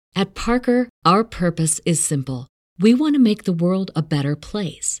At Parker, our purpose is simple. We want to make the world a better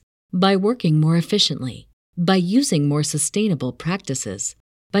place by working more efficiently, by using more sustainable practices,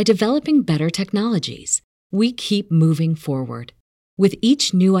 by developing better technologies. We keep moving forward. With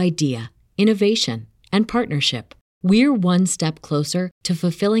each new idea, innovation, and partnership, we're one step closer to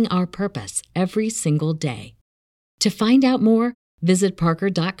fulfilling our purpose every single day. To find out more, visit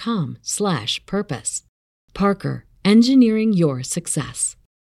parker.com/purpose. Parker, engineering your success.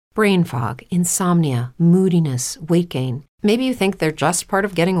 Brain fog, insomnia, moodiness, weight gain. Maybe you think they're just part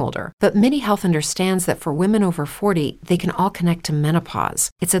of getting older, but MIDI Health understands that for women over 40, they can all connect to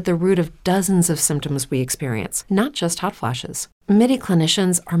menopause. It's at the root of dozens of symptoms we experience, not just hot flashes. MIDI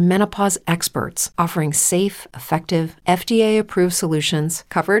clinicians are menopause experts, offering safe, effective, FDA-approved solutions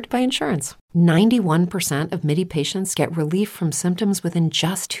covered by insurance. 91% of MIDI patients get relief from symptoms within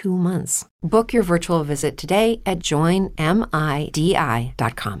just 2 months. Book your virtual visit today at joinmidi.com.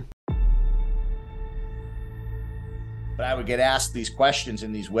 But I would get asked these questions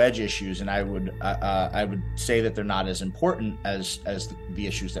in these wedge issues, and I would say that they're not as important as the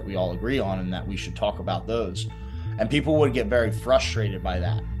issues that we all agree on, and that we should talk about those. And people would get very frustrated by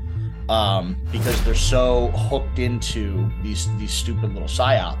that because they're so hooked into these stupid little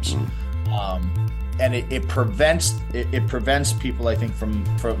psyops, and it prevents people, I think,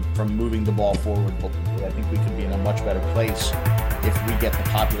 from moving the ball forward. I think we could be in a much better place if we get the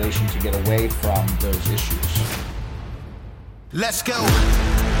population to get away from those issues. Let's go.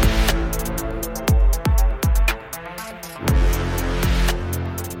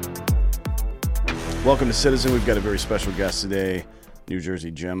 Welcome to Citizen. We've got a very special guest today, New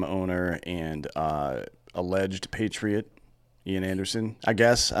Jersey gym owner and alleged patriot, Ian Anderson. I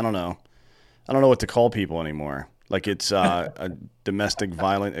guess. I don't know what to call people anymore. Like it's a domestic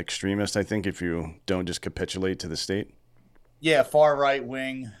violent extremist, I think, if you don't just capitulate to the state. Yeah, far right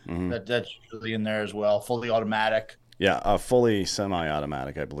wing. That's usually in there as well. Fully automatic. Yeah, fully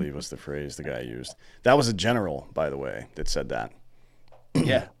semi-automatic, I believe, was the phrase the guy used. That was a general, by the way, that said that.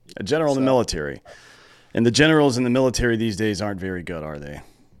 Yeah. A general in the military. And the generals in the military these days aren't very good, are they?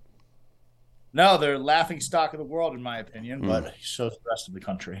 No, they're laughing stock of the world, in my opinion, but so is the rest of the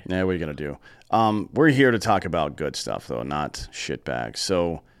country. Yeah, what are you going to do? We're here to talk about good stuff, though, not shitbags.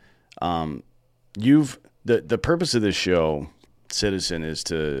 So the purpose of this show, Citizen, is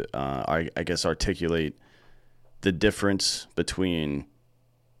to, I guess, articulate the difference between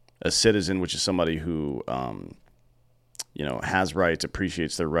a citizen, which is somebody who, has rights,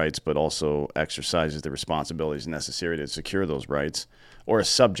 appreciates their rights, but also exercises the responsibilities necessary to secure those rights, or a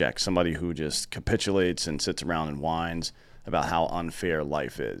subject, somebody who just capitulates and sits around and whines about how unfair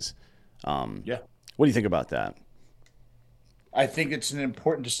life is. What do you think about that? I think it's an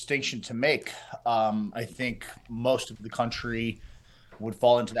important distinction to make. I think most of the country would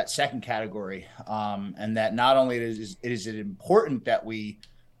fall into that second category, and that not only is it important that we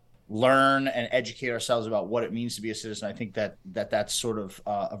learn and educate ourselves about what it means to be a citizen. I think that's sort of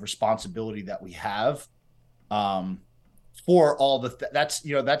a responsibility that we have for all that's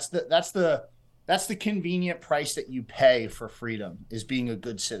the convenient price that you pay for freedom, is being a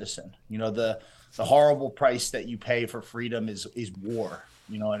good citizen. The horrible price that you pay for freedom is war.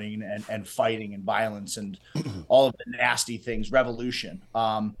 You know what I mean? And fighting and violence and all of the nasty things, revolution.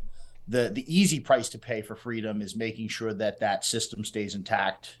 The easy price to pay for freedom is making sure that system stays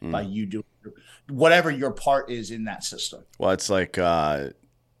intact by you doing whatever your part is in that system. Well, it's like an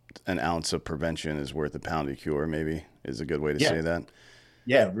ounce of prevention is worth a pound of cure, maybe, is a good way to say that.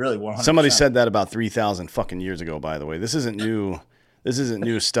 Yeah, really, 100%. Somebody said that about 3,000 fucking years ago, by the way. This isn't new. This isn't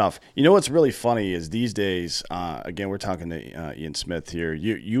new stuff. You know what's really funny is these days, again, we're talking to Ian Smith here.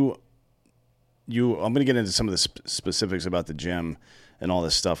 I'm going to get into some of the specifics about the gym and all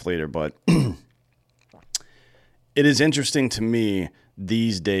this stuff later, but it is interesting to me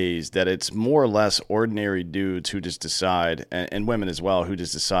these days that it's more or less ordinary dudes who just decide, and women as well, who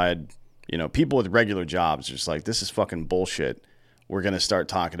just decide, people with regular jobs, just like, this is fucking bullshit. We're going to start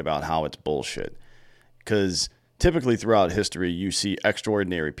talking about how it's bullshit. Because typically throughout history, you see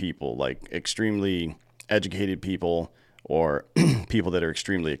extraordinary people, like extremely educated people or people that are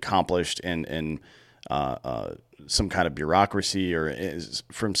extremely accomplished in some kind of bureaucracy or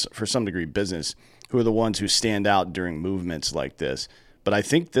for some degree business, who are the ones who stand out during movements like this. But I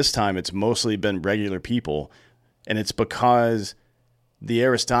think this time it's mostly been regular people, and it's because the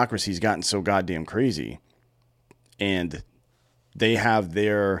aristocracy's gotten so goddamn crazy, and they have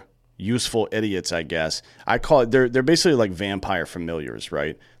their useful idiots, I guess. I call it, they're basically like vampire familiars,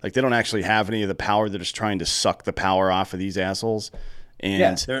 right? Like they don't actually have any of the power. They're just trying to suck the power off of these assholes.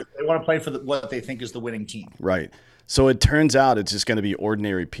 And they want to play for what they think is the winning team. Right. So it turns out it's just going to be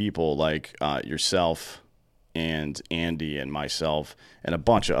ordinary people like yourself and Andy and myself and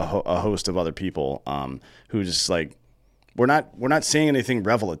a host of other people who just like, we're not saying anything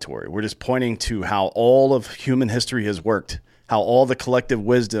revelatory. We're just pointing to how all of human history has worked, how all the collective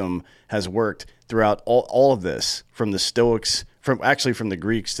wisdom has worked throughout all of this, from the Stoics, from the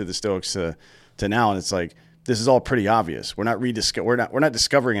Greeks to the Stoics to now. And it's like, this is all pretty obvious. We're not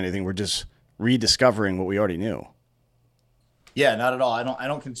discovering anything. We're just rediscovering what we already knew. Yeah, not at all. I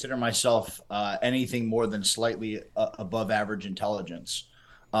don't consider myself anything more than slightly above average intelligence.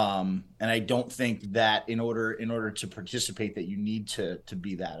 And I don't think that in order to participate that you need to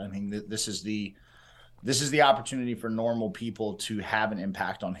be that. I mean, this is the opportunity for normal people to have an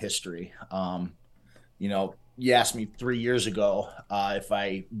impact on history. You asked me 3 years ago if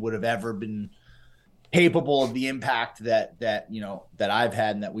I would have ever been capable of the impact that I've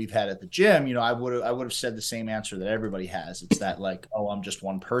had and that we've had at the gym. I would have said the same answer that everybody has. It's that like, oh, I'm just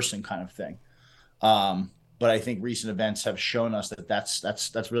one person kind of thing. But I think recent events have shown us that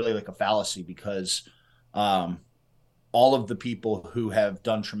that's really like a fallacy, because all of the people who have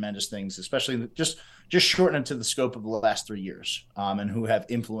done tremendous things, especially just shorten into the scope of the last 3 years, and who have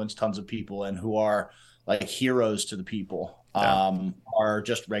influenced tons of people and who are like heroes to the people, are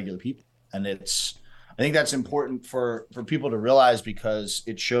just regular people. And I think that's important for people to realize, because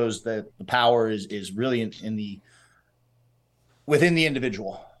it shows that the power is really within the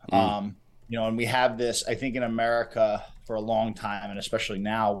individual. And we have this, I think in America for a long time, and especially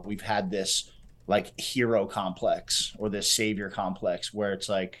now, we've had this like hero complex or this savior complex where it's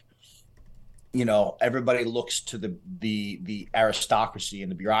like, everybody looks to the aristocracy and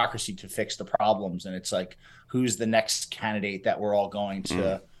the bureaucracy to fix the problems. And it's like, who's the next candidate that we're all going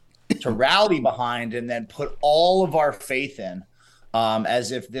to rally behind and then put all of our faith in,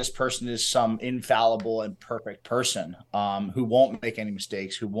 as if this person is some infallible and perfect person, who won't make any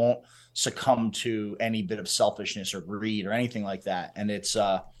mistakes, who won't succumb to any bit of selfishness or greed or anything like that. And it's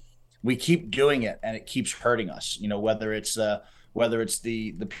we keep doing it, and it keeps hurting us. Whether it's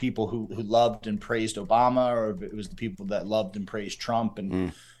the people who loved and praised Obama, or if it was the people that loved and praised Trump,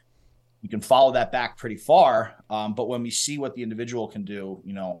 and you can follow that back pretty far. But when we see what the individual can do,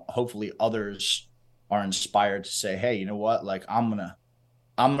 hopefully others are inspired to say, hey, you know what? Like, I'm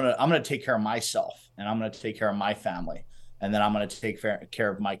gonna take care of myself, and I'm gonna take care of my family, and then I'm gonna take care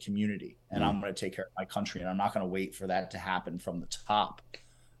of my community, and I'm gonna take care of my country, and I'm not gonna wait for that to happen from the top,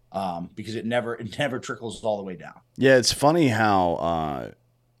 because it never trickles all the way down. Yeah, it's funny how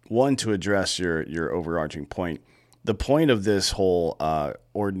to address your overarching point. The point of this whole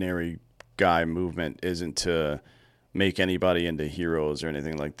ordinary guy movement isn't to make anybody into heroes or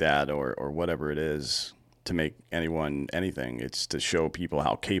anything like that, or whatever it is, to make anyone anything. It's to show people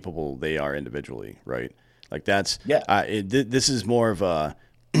how capable they are individually, right? Like that's this is more of a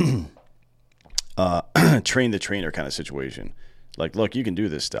train the trainer kind of situation. Like, look, you can do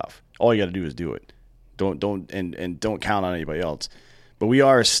this stuff. All you got to do is do it. Don't count on anybody else. But we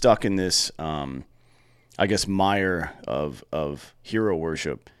are stuck in this, I guess, mire of hero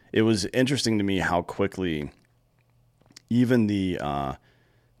worship. It was interesting to me how quickly even the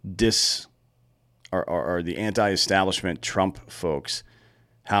the anti-establishment Trump folks,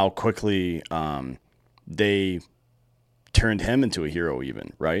 how quickly they turned him into a hero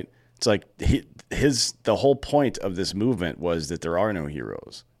even, right? It's like the whole point of this movement was that there are no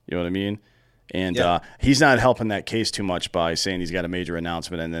heroes. You know what I mean? And he's not helping that case too much by saying he's got a major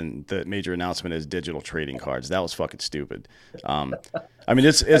announcement, and then the major announcement is digital trading cards. That was fucking stupid. I mean,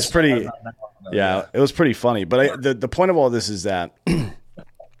 it's pretty, it was pretty funny. But the point of all this is that,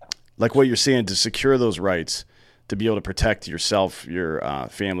 like what you're saying, to secure those rights, to be able to protect yourself, your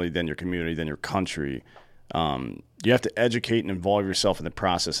family, then your community, then your country, you have to educate and involve yourself in the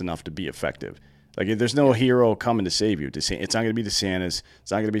process enough to be effective. Like, there's no hero coming to save you. It's not going to be DeSantis. It's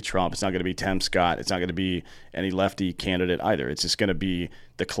not going to be Trump. It's not going to be Tim Scott. It's not going to be any lefty candidate either. It's just going to be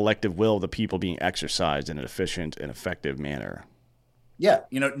the collective will of the people being exercised in an efficient and effective manner. Yeah,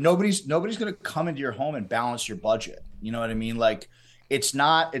 nobody's going to come into your home and balance your budget. You know what I mean? Like, it's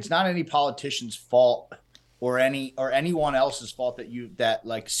not any politician's fault or anyone else's fault that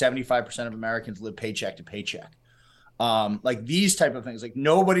like 75% of Americans live paycheck to paycheck. Like these type of things, like you're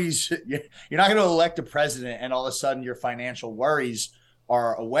not going to elect a president and all of a sudden your financial worries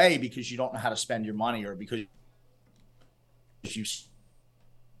are away because you don't know how to spend your money, or because you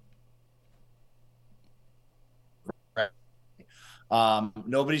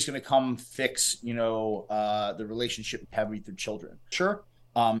nobody's going to come fix, the relationship you have with your children. Sure.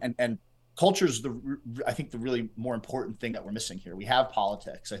 And culture is I think the really more important thing that we're missing here. We have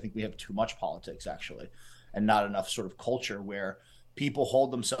politics. I think we have too much politics, actually. and not enough sort of culture where people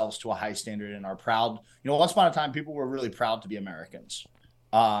hold themselves to a high standard and are proud. Once upon a time, people were really proud to be Americans.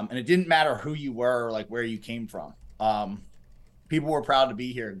 And it didn't matter who you were or like where you came from. People were proud to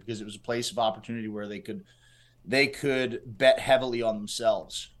be here because it was a place of opportunity where they could bet heavily on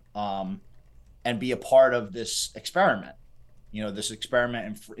themselves, and be a part of this experiment, this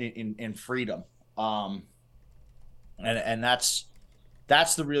experiment in freedom. And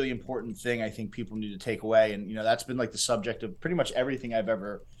that's the really important thing I think people need to take away. And, that's been like the subject of pretty much everything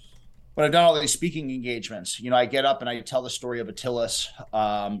when I've done all these speaking engagements. I get up and I tell the story of Attilas,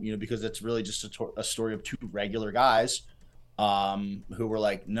 because it's really just a story of two regular guys who were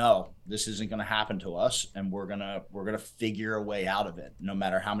like, no, this isn't going to happen to us. And we're going to figure a way out of it. No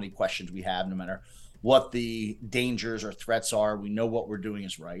matter how many questions we have, no matter what the dangers or threats are, we know what we're doing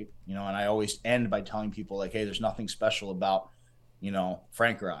is right. And I always end by telling people like, hey, there's nothing special about,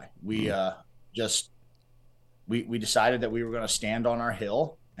 Frank or I. We we decided that we were going to stand on our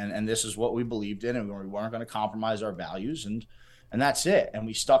hill, and this is what we believed in, and we weren't going to compromise our values, and that's it. And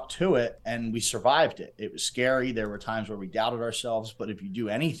we stuck to it, and we survived it. It was scary. There were times where we doubted ourselves, but if you do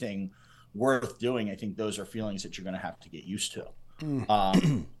anything worth doing, I think those are feelings that you're going to have to get used to.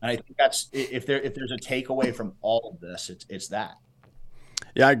 And I think that's, if there's a takeaway from all of this, it's that.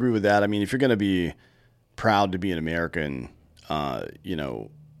 Yeah, I agree with that. I mean, if you're going to be proud to be an American, or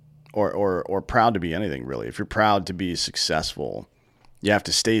proud to be anything really, if you're proud to be successful, you have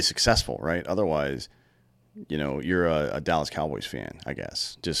to stay successful, right? Otherwise, you're a Dallas Cowboys fan, I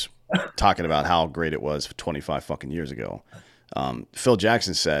guess. Just talking about how great it was 25 fucking years ago. Phil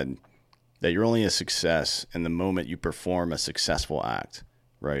Jackson said that you're only a success in the moment you perform a successful act,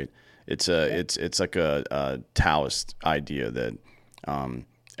 right? It's like a Taoist idea that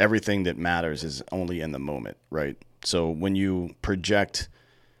everything that matters is only in the moment, right? So when you project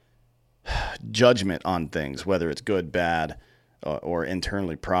judgment on things, whether it's good, bad, or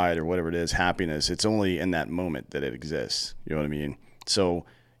internally pride or whatever it is, happiness, it's only in that moment that it exists. You know what I mean? So,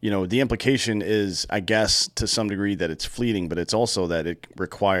 the implication is, I guess, to some degree that it's fleeting, but it's also that it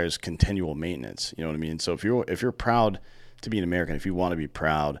requires continual maintenance. You know what I mean? So if you're proud to be an American, if you want to be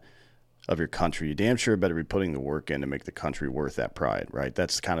proud of your country, you damn sure better be putting the work in to make the country worth that pride, right?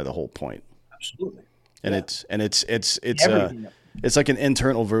 That's kind of the whole point. Absolutely. And yeah. It's like an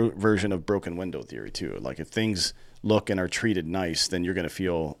internal version of broken window theory too. Like if things look and are treated nice, then you're going to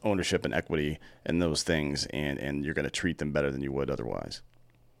feel ownership and equity in those things, and you're going to treat them better than you would otherwise.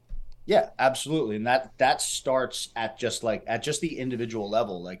 Yeah, absolutely. And that starts at just the individual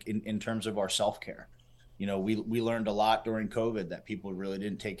level, like in terms of our self-care. We learned a lot during COVID that people really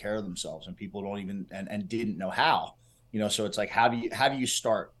didn't take care of themselves, and people don't even and didn't know how. So it's like, how do you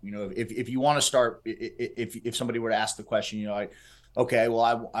start? If you want to start, if somebody were to ask the question, okay,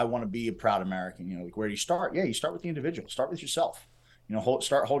 well, I want to be a proud American, like, where do you start? Yeah, you start with the individual, start with yourself,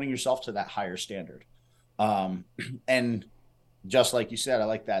 start holding yourself to that higher standard. And just like you said, I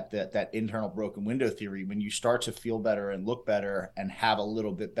like that internal broken window theory. When you start to feel better and look better and have a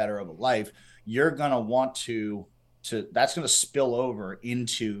little bit better of a life, you're going to want to that's going to spill over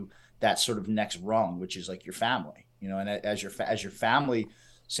into that sort of next rung, which is like your family, and as your family,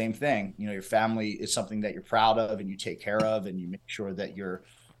 same thing, your family is something that you're proud of and you take care of, and you make sure that you're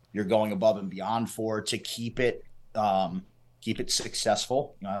going above and beyond to keep it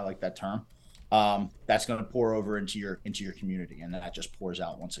successful. I like that term. That's going to pour over into your community, and that just pours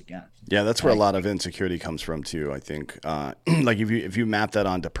out once again. Yeah, that's where a lot of insecurity comes from too, I think. Like if you map that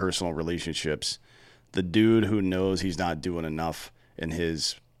onto personal relationships, the dude who knows he's not doing enough in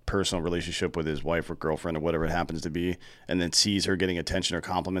his personal relationship with his wife or girlfriend or whatever it happens to be, and then sees her getting attention or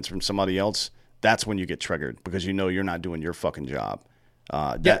compliments from somebody else, that's when you get triggered, because you're not doing your fucking job.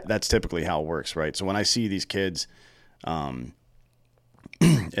 That's typically how it works, right? So when I see these kids in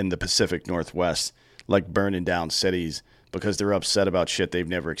the Pacific Northwest, like burning down cities because they're upset about shit they've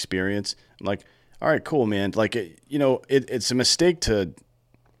never experienced, I'm like, all right, cool, man. Like, it's a mistake to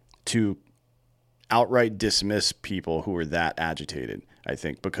outright dismiss people who are that agitated, I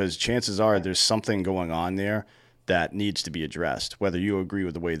think, because chances are there's something going on there that needs to be addressed, whether you agree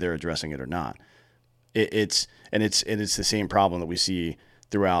with the way they're addressing it or not. It's the same problem that we see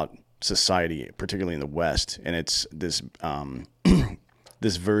throughout society, particularly in the West, and it's this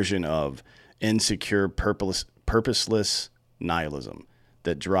this version of insecure, purposeless nihilism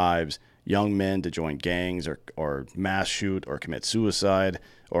that drives young men to join gangs or mass shoot or commit suicide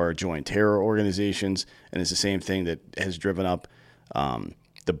or join terror organizations. And it's the same thing that has driven up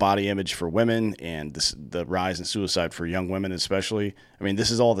the body image for women and the rise in suicide for young women especially. I mean, this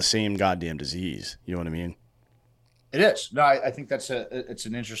is all the same goddamn disease. You know what I mean? It is. No, I think it's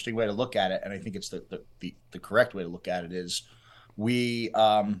an interesting way to look at it, and I think it's the correct way to look at it is we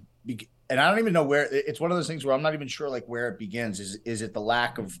and I don't even know where it's one of those things where I'm not even sure like where it begins. Is it the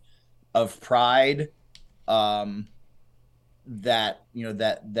lack of pride um that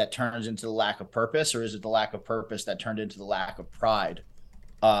that turns into the lack of purpose, or is it the lack of purpose that turned into the lack of pride?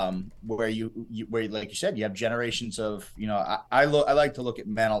 Where where like you said, you have generations of I like to look at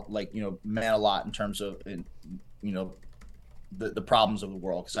men like men a lot in terms of the problems of the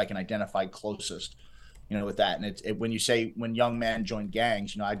world, because I can identify closest with that. And when you say when young men join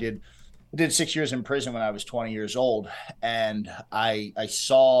gangs, I did 6 years in prison when I was 20 years old, and I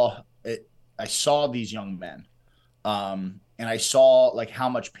saw it. I saw these young men, and I saw like how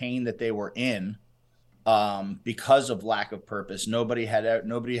much pain that they were in, because of lack of purpose. Nobody had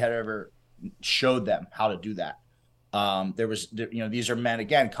ever showed them how to do that. There was, these are men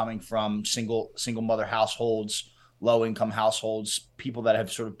again coming from single mother households, low income households, people that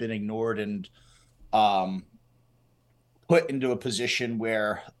have sort of been ignored and put into a position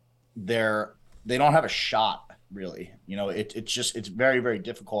where they don't have a shot really. It's very, very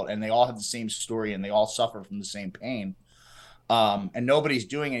difficult, and they all have the same story and they all suffer from the same pain. And nobody's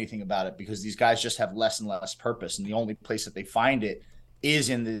doing anything about it because these guys just have less and less purpose. And the only place that they find it is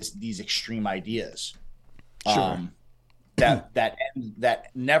in these extreme ideas. Sure. That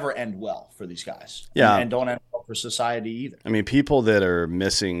never end well for these guys. Yeah. And don't end well for society either. I mean, people that are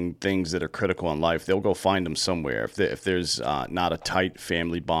missing things that are critical in life, they'll go find them somewhere. If there's not a tight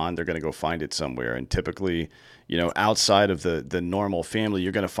family bond, they're going to go find it somewhere. And typically, outside of the normal family,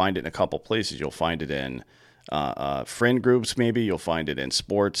 you're going to find it in a couple places. You'll find it in friend groups, maybe. You'll find it in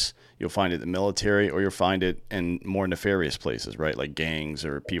sports. You'll find it in the military, or you'll find it in more nefarious places, right? Like gangs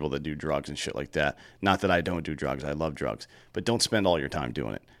or people that do drugs and shit like that. Not that I don't do drugs. I love drugs. But don't spend all your time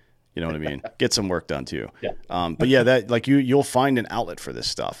doing it. You know what I mean? Get some work done too. Yeah. But yeah, that like you'll find an outlet for this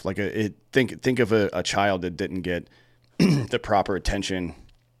stuff. Like think of a child that didn't get the proper attention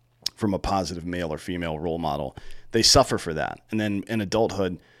from a positive male or female role model. They suffer for that. And then in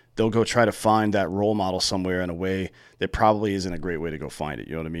adulthood, they'll go try to find that role model somewhere in a way that probably isn't a great way to go find it.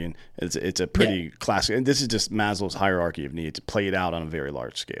 You know what I mean? It's a pretty classic, and this is just Maslow's hierarchy of needs played out on a very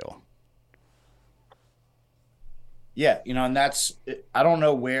large scale. Yeah. And that's, I don't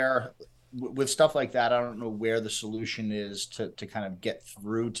know where, with stuff like that, I don't know where the solution is to kind of get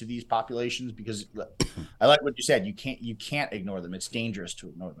through to these populations, because I like what you said. You can't ignore them. It's dangerous to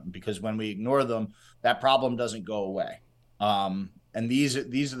ignore them, because when we ignore them, that problem doesn't go away. And these are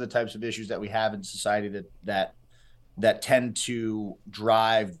the types of issues that we have in society that tend to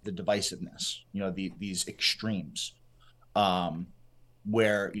drive the divisiveness. These extremes,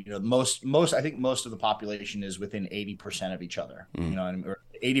 where I think most of the population is within 80% of each other. Or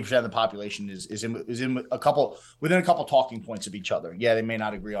 80% of the population is within a couple talking points of each other. Yeah, they may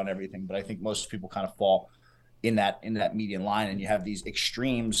not agree on everything, but I think most people kind of fall in that median line. And you have these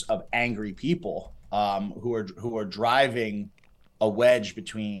extremes of angry people who are driving a wedge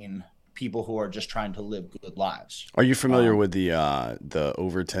between people who are just trying to live good lives. Are you familiar with the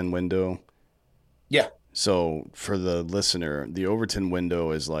Overton window? Yeah. So for the listener, the Overton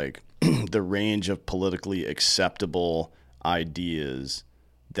window is like the range of politically acceptable ideas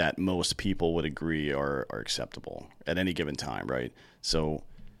that most people would agree are acceptable at any given time, right? So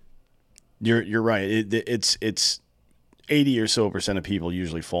you're right. It's 80 or so % of people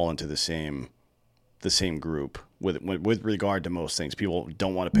usually fall into the same group with regard to most things. People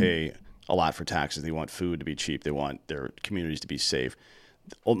don't want to pay a lot for taxes. They want food to be cheap. They want their communities to be safe.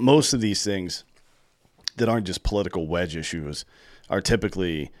 Most of these things that aren't just political wedge issues are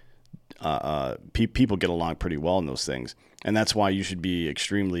typically people get along pretty well in those things. And that's why you should be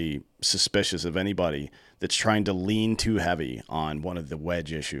extremely suspicious of anybody that's trying to lean too heavy on one of the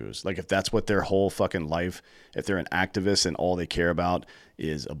wedge issues. Like if that's what their whole fucking life, if they're an activist and all they care about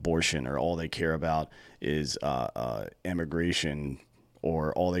is abortion, or all they care about is immigration,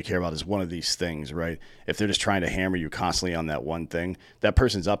 or all they care about is one of these things, right? If they're just trying to hammer you constantly on that one thing, that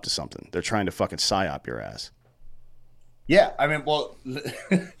person's up to something. They're trying to fucking psyop your ass. Yeah, I mean, well,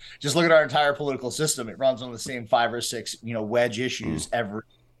 just look at our entire political system. It runs on the same 5 or 6, wedge issues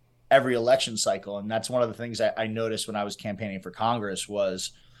every election cycle. And that's one of the things I noticed when I was campaigning for Congress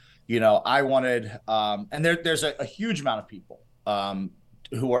was, I wanted, and there's a huge amount of people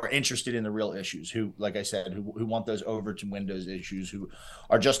who are interested in the real issues, who, like I said, who want those Overton windows issues, who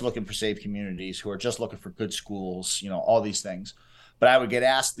are just looking for safe communities, who are just looking for good schools, all these things. But I would get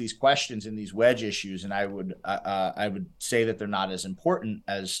asked these questions in these wedge issues, and I would say that they're not as important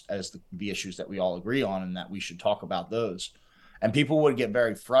as the issues that we all agree on, and that we should talk about those. And people would get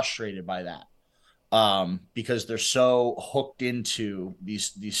very frustrated by that. because they're so hooked into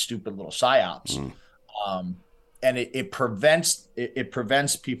these stupid little psyops. And it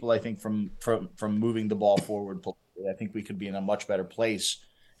prevents people, I think, from moving the ball forward. I think we could be in a much better place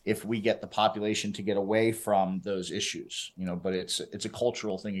if we get the population to get away from those issues, but it's a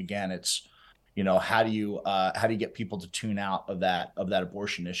cultural thing. Again, it's, how do you get people to tune out of that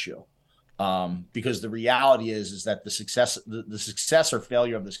abortion issue? Because the reality is that the success or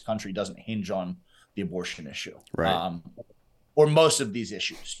failure of this country doesn't hinge on the abortion issue. Right. Or most of these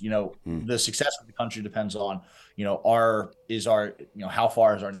issues, the success of the country depends on, how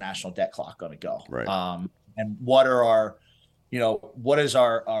far is our national debt clock going to go? Right. And what is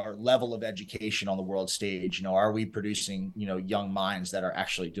our level of education on the world stage? Are we producing, young minds that are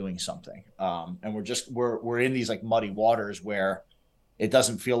actually doing something? And we're in these like muddy waters where it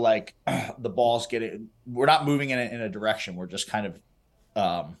doesn't feel like the ball's we're not moving in a direction. We're just kind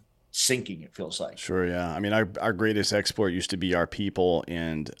of, sinking, it feels like. Sure, yeah. I mean, our greatest export used to be our people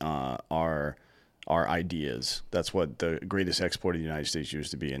and our ideas. That's what the greatest export of the United States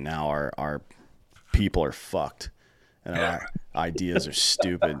used to be, and now our people are fucked, and our ideas are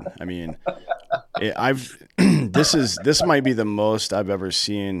stupid. I mean, this might be the most I've ever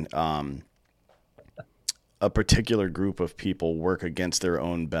seen a particular group of people work against their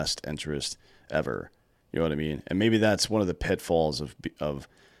own best interest ever. You know what I mean? And maybe that's one of the pitfalls of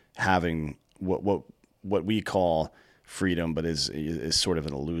having what we call freedom, but is sort of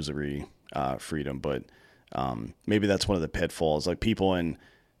an illusory freedom. But maybe that's one of the pitfalls. Like people in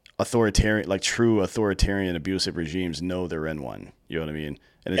true authoritarian abusive regimes know they're in one. You know what I mean?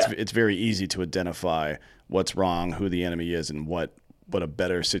 And it's very easy to identify what's wrong, who the enemy is, and what a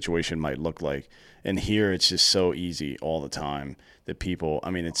better situation might look like. And here it's just so easy all the time that people, I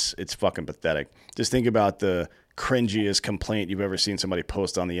mean, it's fucking pathetic. Just think about the cringiest complaint you've ever seen somebody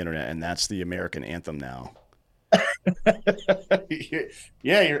post on the internet, and that's the American anthem now.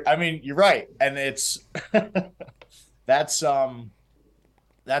 Yeah, you're right. And it's that's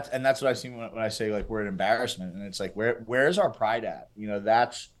what I see when I say like we're an embarrassment, and it's like where is our pride at?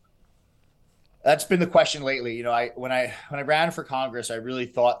 That's been the question lately. When I ran for Congress, I really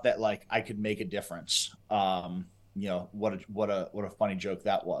thought that like I could make a difference. What a funny joke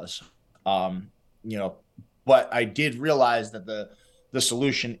that was. But I did realize that the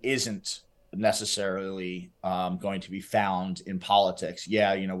solution isn't necessarily going to be found in politics.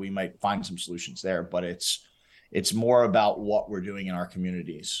 Yeah, we might find some solutions there, but it's more about what we're doing in our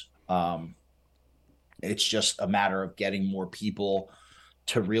communities. It's just a matter of getting more people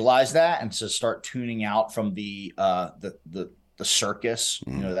to realize that and to start tuning out from the circus,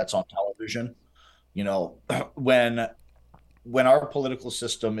 that's on television. When our political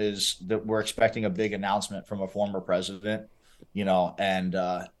system is that we're expecting a big announcement from a former president, and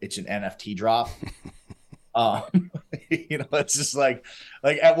it's an NFT drop. It's just like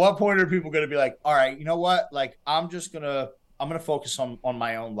at what point are people going to be like, all right, you know what? Like, I'm going to focus on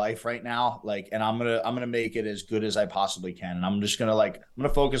my own life right now. Like, and I'm going to make it as good as I possibly can. And I'm just going to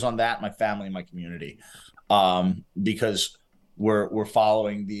focus on that, my family and my community. Because we're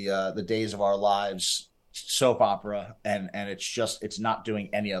following the days of our lives soap opera, and it's not doing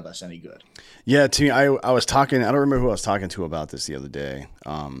any of us any good. Yeah, to me, I was talking, I don't remember who I was talking to about this the other day.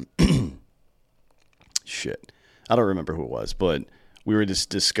 Shit, I don't remember who it was, but we were just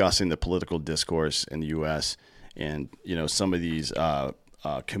discussing the political discourse in the U.S. and some of these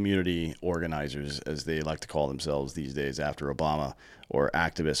community organizers, as they like to call themselves these days after Obama, or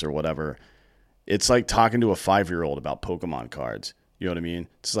activists or whatever. It's like talking to a 5-year-old about Pokemon cards. You know what I mean?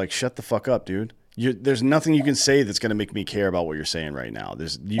 It's like, shut the fuck up, dude. There's nothing you can say that's going to make me care about what you're saying right now.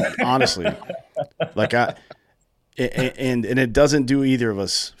 Honestly, like and it doesn't do either of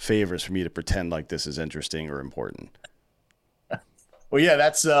us favors for me to pretend like this is interesting or important. Well, yeah,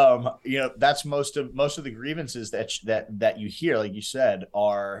 that's that's most of the grievances that you hear, like you said,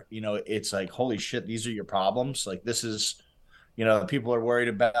 are it's like, holy shit, these are your problems. Like, this is, people are worried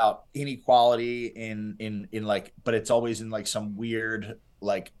about inequality in like, but it's always in like some weird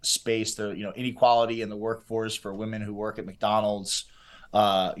like space. The inequality in the workforce for women who work at McDonald's, who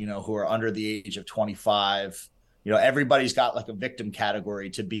are under the age of 25. Everybody's got like a victim category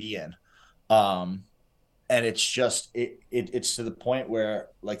to be in. And it's just it's to the point where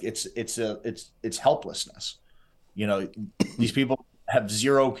like it's helplessness. These people have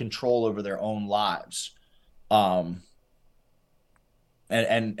zero control over their own lives. And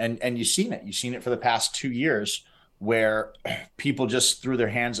you've seen it for the past 2 years, where people just threw their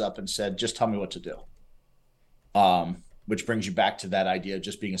hands up and said, just tell me what to do. Which brings you back to that idea of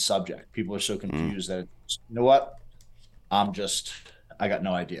just being a subject. People are so confused that, you know what? I got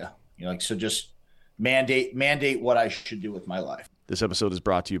no idea. So just mandate what I should do with my life. This episode is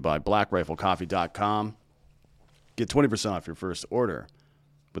brought to you by BlackRifleCoffee.com. Get 20% off your first order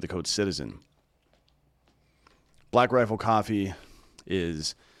with the code CITIZEN. Black Rifle Coffee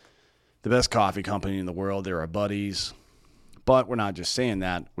is the best coffee company in the world. They're our buddies. But we're not just saying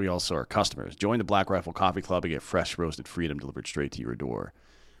that. We also are customers. Join the Black Rifle Coffee Club and get fresh roasted freedom delivered straight to your door.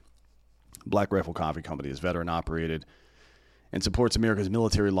 Black Rifle Coffee Company is veteran operated and supports America's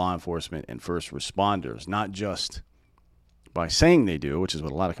military, law enforcement, and first responders, not just by saying they do, which is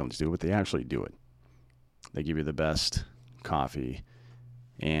what a lot of companies do, but they actually do it. They give you the best coffee,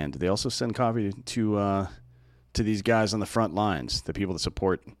 and they also send coffee to these guys on the front lines, the people that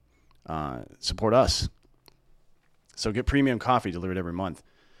support us. So get premium coffee delivered every month.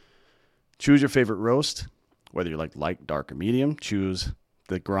 Choose your favorite roast, whether you like light, dark, or medium. Choose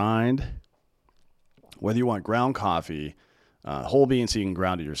the grind. Whether you want ground coffee, whole beans so you can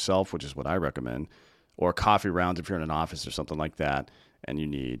ground it yourself, which is what I recommend, or coffee rounds if you're in an office or something like that, and you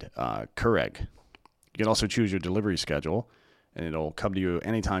need Keurig. You can also choose your delivery schedule, and it'll come to you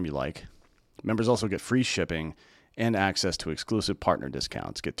anytime you like. Members also get free shipping and access to exclusive partner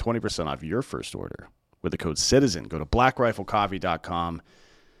discounts. Get 20% off your first order with the code CITIZEN. Go to blackriflecoffee.com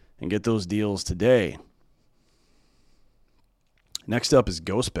and get those deals today. Next up is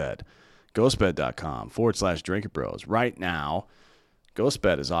GhostBed. GhostBed.com/Drinking Bros. Right now,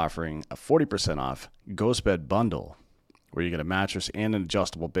 GhostBed is offering a 40% off GhostBed bundle where you get a mattress and an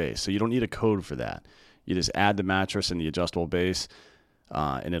adjustable base. So you don't need a code for that. You just add the mattress and the adjustable base,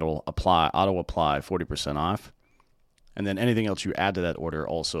 and it'll auto-apply 40% off. And then anything else you add to that order,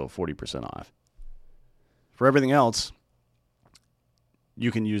 also 40% off. For everything else,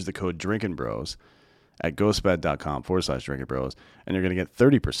 you can use the code Drinking Bros at ghostbed.com/Drinking Bros, and you're going to get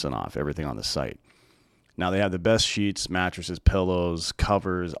 30% off everything on the site. Now they have the best sheets, mattresses, pillows,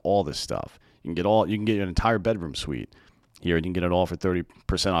 covers, all this stuff. You can get an entire bedroom suite here, and you can get it all for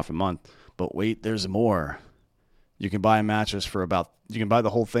 30% off a month. But wait, there's more. You can buy a mattress you can buy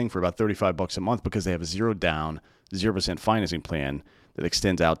the whole thing for about $35 a month because they have a 0 down, 0% financing plan that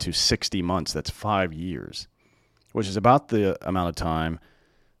extends out to 60 months. That's 5 years, which is about the amount of time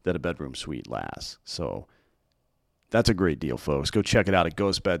that a bedroom suite lasts. So that's a great deal, folks. Go check it out at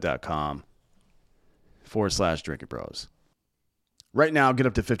ghostbed.com/Drinking Bros. Right now, get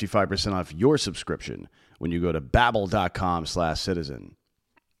up to 55% off your subscription when you go to babbel.com/citizen.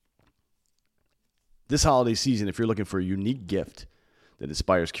 This holiday season, if you're looking for a unique gift that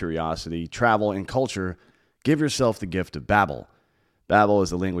inspires curiosity, travel, and culture, give yourself the gift of Babbel. Babbel is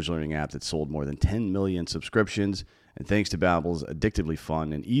the language learning app that sold more than 10 million subscriptions, and thanks to Babbel's addictively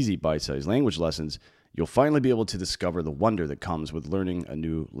fun and easy bite-sized language lessons, you'll finally be able to discover the wonder that comes with learning a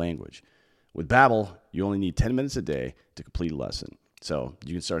new language. With Babbel, you only need 10 minutes a day to complete a lesson, so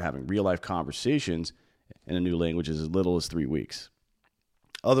you can start having real-life conversations in a new language as little as 3 weeks.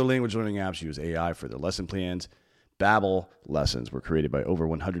 Other language learning apps use AI for their lesson plans. Babbel lessons were created by over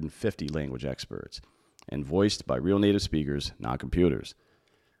 150 language experts and voiced by real native speakers, not computers.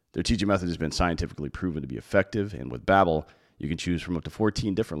 Their teaching method has been scientifically proven to be effective, and with Babbel, you can choose from up to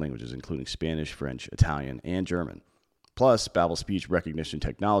 14 different languages, including Spanish, French, Italian, and German. Plus, Babbel's speech recognition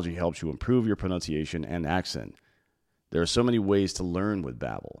technology helps you improve your pronunciation and accent. There are so many ways to learn with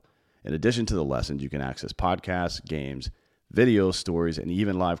Babbel. In addition to the lessons, you can access podcasts, games, videos, stories, and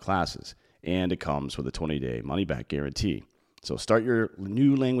even live classes. And it comes with a 20-day money-back guarantee. So start your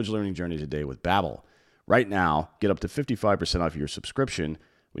new language learning journey today with Babbel. Right now, get up to 55% off your subscription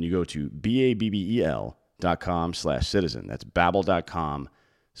when you go to babbel.com/citizen. That's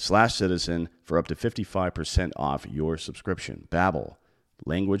babbel.com/citizen for up to 55% off your subscription. Babbel,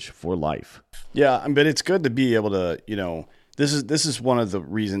 language for life. Yeah, but it's good to be able to, this is one of the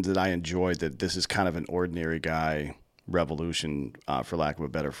reasons that I enjoyed that this is kind of an ordinary guy revolution, for lack of a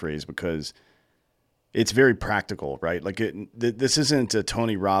better phrase, because it's very practical, right? Like this isn't a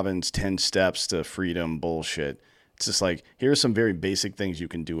Tony Robbins 10 steps to freedom bullshit. It's just like, here are some very basic things you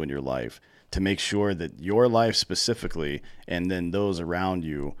can do in your life to make sure that your life specifically and then those around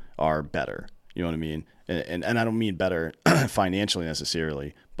you are better. You know what I mean? And I don't mean better financially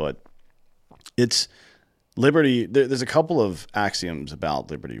necessarily, but it's liberty. There's a couple of axioms about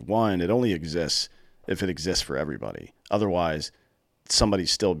liberty. One, it only exists if it exists for everybody. Otherwise,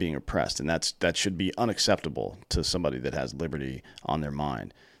 somebody's still being oppressed, and that should be unacceptable to somebody that has liberty on their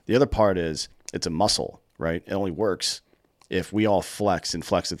mind. The other part is it's a muscle, right? It only works if we all flex and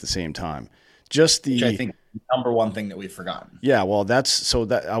flex at the same time. Which I think is the number one thing that we've forgotten. Yeah, well,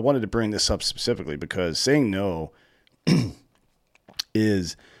 I wanted to bring this up specifically because saying no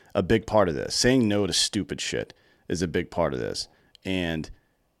is a big part of this. Saying no to stupid shit is a big part of this. And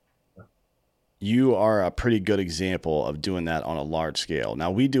you are a pretty good example of doing that on a large scale.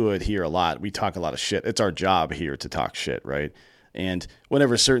 Now, we do it here a lot. We talk a lot of shit. It's our job here to talk shit, right? And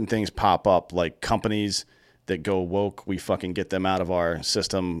whenever certain things pop up, like companies that go woke, we fucking get them out of our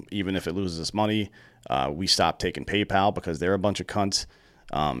system, even if it loses us money. We stop taking PayPal because they're a bunch of cunts,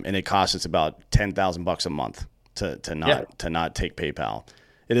 and it costs us about $10,000 a month to not take PayPal.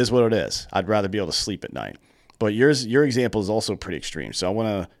 It is what it is. I'd rather be able to sleep at night. But your example is also pretty extreme. So I want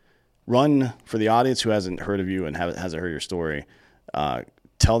to run for the audience who hasn't heard of you and hasn't heard your story.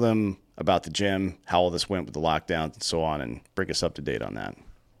 Tell them about the gym, how all this went with the lockdowns and so on, and bring us up to date on that.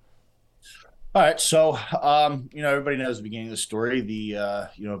 All right. So, everybody knows the beginning of the story. The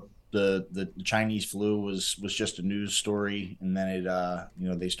Chinese flu was just a news story, and then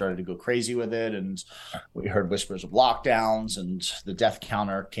it they started to go crazy with it, and we heard whispers of lockdowns, and the death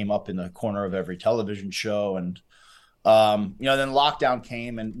counter came up in the corner of every television show, and then lockdown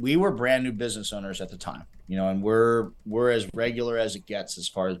came, and we were brand new business owners at the time, and we're as regular as it gets as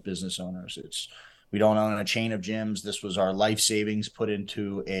far as business owners. We don't own a chain of gyms. This was our life savings put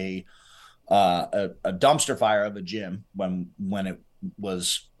into a dumpster fire of a gym when it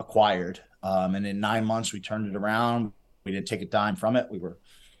was acquired. And in 9 months, we turned it around. We didn't take a dime from it. We were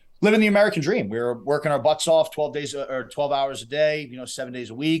living the American dream. We were working our butts off 12 hours a day, 7 days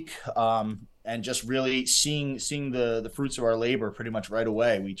a week. And just really seeing the fruits of our labor pretty much right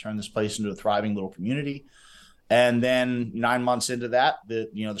away. We turned this place into a thriving little community. And then 9 months into that, the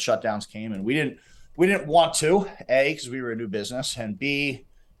shutdowns came, and we didn't want to, A, because we were a new business, and B,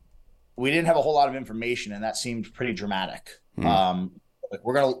 we didn't have a whole lot of information, and that seemed pretty dramatic. So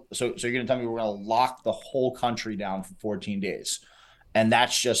you're gonna tell me we're gonna lock the whole country down for 14 days, and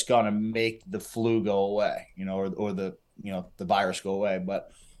that's just gonna make the flu go away, or the virus go away.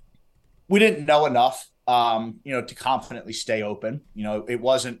 But we didn't know enough, to confidently stay open. I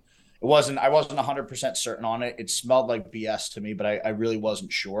wasn't 100% certain on it. It smelled like BS to me, but I really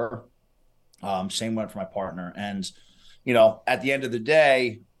wasn't sure. Same went for my partner, and at the end of the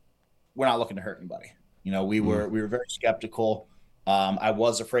day, we're not looking to hurt anybody. We were very skeptical. I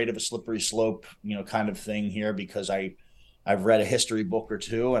was afraid of a slippery slope, kind of thing here, because I've read a history book or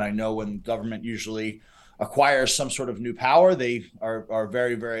two, and I know when government usually acquires some sort of new power, they are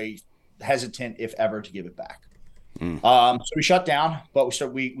very, very hesitant, if ever, to give it back. So we shut down, but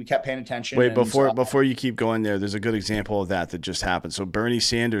we kept paying attention. Wait, before you keep going there's a good example of that just happened. So Bernie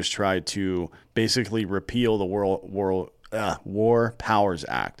Sanders tried to basically repeal the War Powers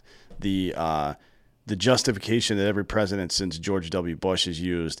Act. The justification that every president since George W. Bush has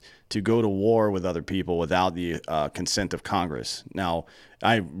used to go to war with other people without the consent of Congress. Now,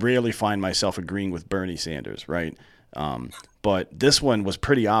 I rarely find myself agreeing with Bernie Sanders, right? But this one was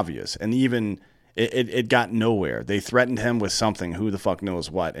pretty obvious, and even it got nowhere. They threatened him with something, who the fuck knows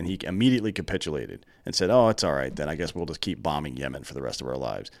what, and he immediately capitulated and said, "Oh, it's all right then. I guess we'll just keep bombing Yemen for the rest of our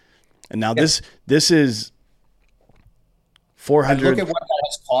lives." And now this is 400. And look at what that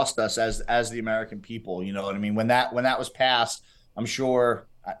has cost us as the American people. You know what I mean? When that was passed, I'm sure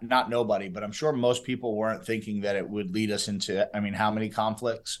not nobody, but I'm sure most people weren't thinking that it would lead us into, how many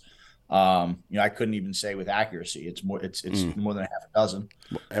conflicts? I couldn't even say with accuracy. It's more than a half a dozen.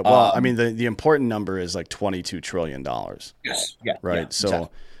 Well, the important number is like $22 trillion. Yes. Yeah. Right. Yeah,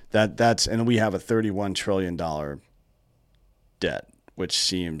 so exactly. and we have a $31 trillion debt, which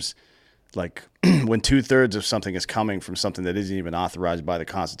seems like when 2/3 of something is coming from something that isn't even authorized by the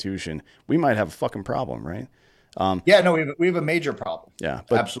Constitution, we might have a fucking problem, right? We have a major problem. Yeah,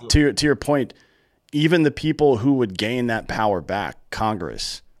 but absolutely. To your point, even the people who would gain that power back,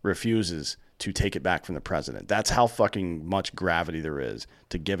 Congress refuses to take it back from the president. That's how fucking much gravity there is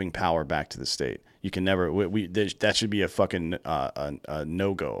to giving power back to the state. You can never. That should be a fucking a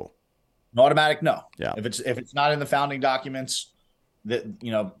no-go. An automatic no. Yeah. If it's not in the founding documents, that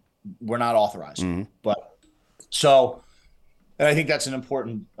we're not authorized. Mm-hmm. But so, and I think that's an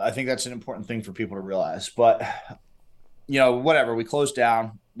important thing for people to realize. But whatever, we closed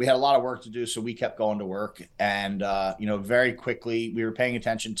down. We had a lot of work to do, so we kept going to work. And very quickly we were paying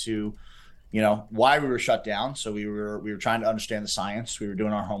attention to why we were shut down. So we were trying to understand the science. We were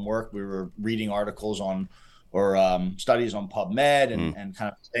doing our homework. We were reading articles on or studies on PubMed and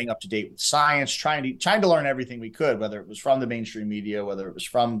kind of staying up to date with science, trying to learn everything we could, whether it was from the mainstream media, whether it was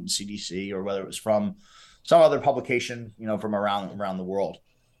from CDC, or whether it was from some other publication, from around the world.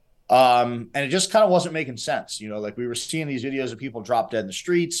 And it just kind of wasn't making sense. Like we were seeing these videos of people drop dead in the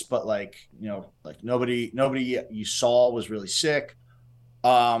streets, but nobody you saw was really sick.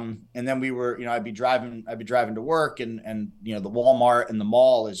 And then we were, I'd be driving to work, and the Walmart and the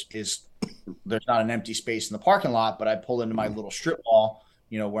mall is there's not an empty space in the parking lot, but I pull into my little strip mall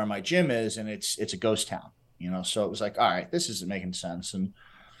where my gym is, and it's a ghost town, so it was like, all right, this isn't making sense. And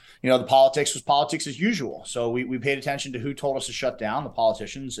the politics was politics as usual. So we paid attention to who told us to shut down, the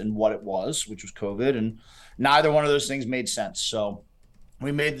politicians, and what it was, which was COVID. And neither one of those things made sense. So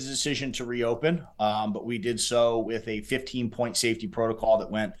we made the decision to reopen, but we did so with a 15-point safety protocol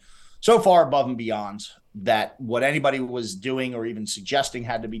that went so far above and beyond that what anybody was doing or even suggesting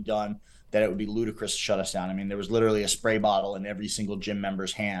had to be done, that it would be ludicrous to shut us down. I mean, there was literally a spray bottle in every single gym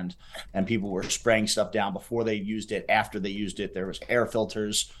member's hand, and people were spraying stuff down before they used it, after they used it. There was air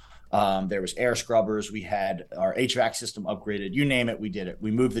filters. There was air scrubbers. We had our HVAC system upgraded. You name it, we did it.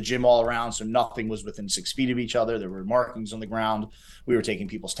 We moved the gym all around, so nothing was within 6 feet of each other. There were markings on the ground. We were taking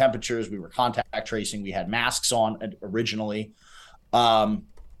people's temperatures. We were contact tracing. We had masks on originally.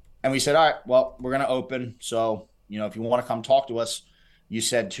 And we said, all right, well, we're going to open. So, if you want to come talk to us, you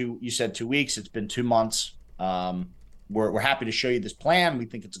said 2 weeks. It's been 2 months. We're happy to show you this plan. We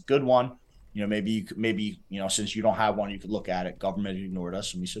think it's a good one. Maybe since you don't have one, you could look at it. Government ignored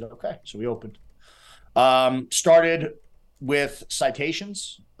us, and we said, okay. So we opened. Started with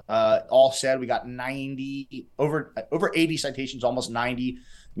citations. All said, we got over 80 citations, almost 90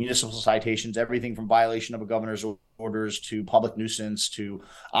 municipal citations, everything from violation of a governor's orders to public nuisance to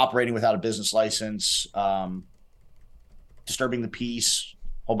operating without a business license, disturbing the peace,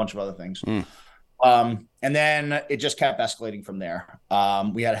 a whole bunch of other things. And then it just kept escalating from there.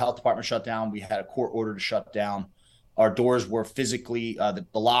 We had a health department shut down. We had a court order to shut down. Our doors were physically, the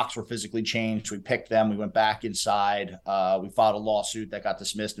locks were physically changed. We picked them. We went back inside. We filed a lawsuit that got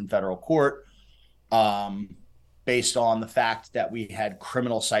dismissed in federal court based on the fact that we had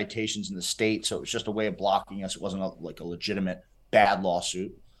criminal citations in the state. So it was just a way of blocking us. It wasn't a legitimate bad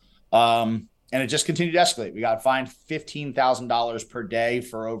lawsuit. And it just continued to escalate. We got fined $15,000 per day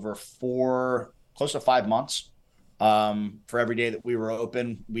for over close to 5 months. For every day that we were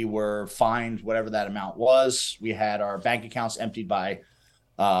open, we were fined whatever that amount was. We had our bank accounts emptied by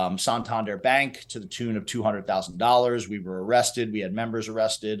Santander Bank to the tune of $200,000. We were arrested. We had members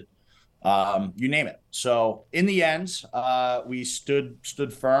arrested. You name it. So in the end, we stood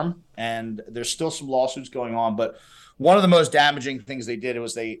firm, and there's still some lawsuits going on. But one of the most damaging things they did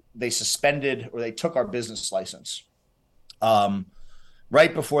was they suspended, or they took our business license.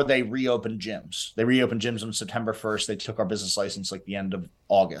 Right before they reopened gyms. They reopened gyms on September 1st. They took our business license like the end of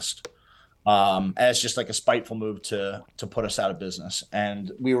August. As just like a spiteful move to put us out of business. And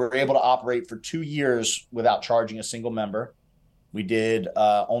we were able to operate for 2 years without charging a single member. We did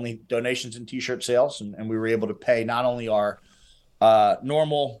only donations and t-shirt sales, and we were able to pay not only our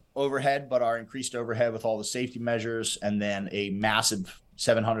normal overhead, but our increased overhead with all the safety measures, and then a massive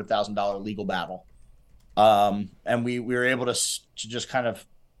 $700,000 legal battle. And we were able to just kind of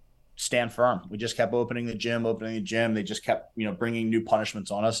stand firm. We just kept opening the gym. They just kept, bringing new punishments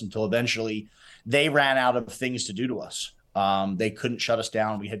on us until eventually they ran out of things to do to us. They couldn't shut us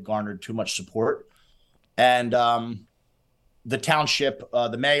down. We had garnered too much support. And the township,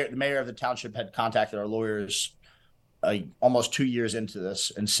 the mayor of the township had contacted our lawyers almost 2 years into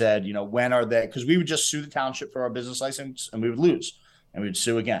this and said, when are they? Because we would just sue the township for our business license and we would lose. And we'd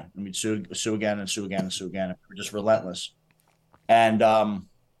sue again, and we'd sue again, and sue again, and sue again. We were just relentless. And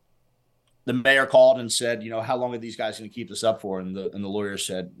the mayor called and said, how long are these guys going to keep this up for? And the lawyer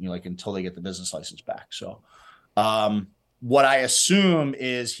said, until they get the business license back. So what I assume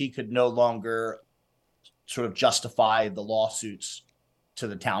is he could no longer sort of justify the lawsuits to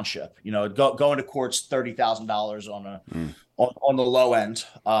the township. Going to court's $30,000 on the low end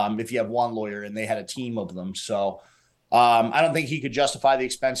if you have one lawyer, and they had a team of them. So I don't think he could justify the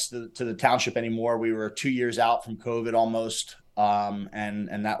expense to the township anymore. We were 2 years out from COVID almost.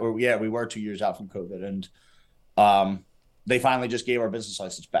 We were 2 years out from COVID, and they finally just gave our business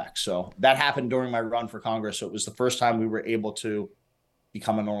license back. So that happened during my run for Congress. So it was the first time we were able to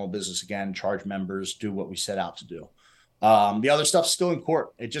become a normal business again, charge members, do what we set out to do. The other stuff's still in court.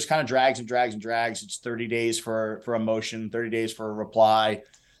 It just kind of drags and drags and drags. It's 30 days for a motion, 30 days for a reply,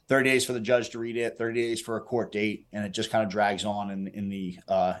 30 days for the judge to read it, 30 days for a court date, and it just kind of drags on in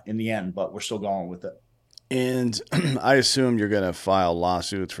the end, but we're still going with it. And I assume you're going to file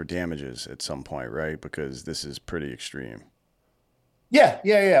lawsuits for damages at some point, right? Because this is pretty extreme. Yeah.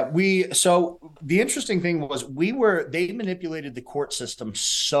 So the interesting thing was they manipulated the court system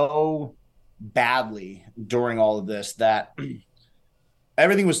so badly during all of this that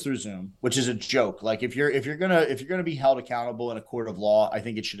everything was through Zoom, which is a joke. Like if you're gonna be held accountable in a court of law, I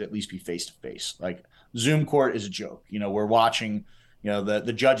think it should at least be face to face. Like Zoom court is a joke. We're watching,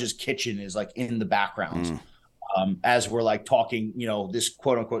 the judge's kitchen is like in the background as we're like talking, this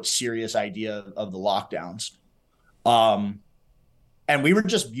quote unquote serious idea of the lockdowns. And we were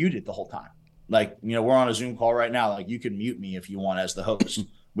just muted the whole time. Like, we're on a Zoom call right now. Like, you can mute me if you want as the host.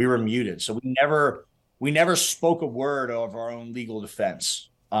 We were muted. So we never spoke a word of our own legal defense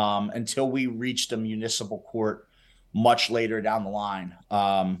until we reached a municipal court much later down the line.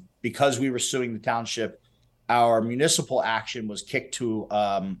 Because we were suing the township, our municipal action was kicked to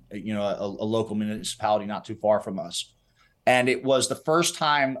a local municipality not too far from us. And it was the first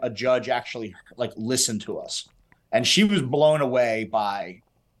time a judge actually listened to us. And she was blown away by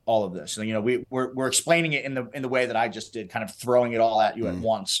all of this. And, we're explaining it in the way that I just did, kind of throwing it all at you at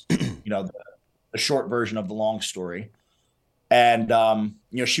once, the short version of the long story. And,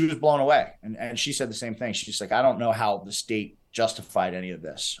 she was blown away. And she said the same thing. She's like, I don't know how the state justified any of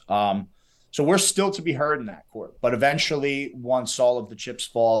this. So we're still to be heard in that court. But eventually, once all of the chips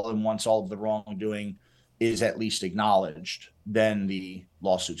fall and once all of the wrongdoing is at least acknowledged, then the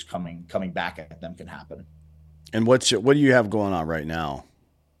lawsuits coming back at them can happen. And what do you have going on right now?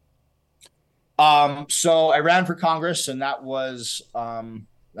 So I ran for Congress, and that was an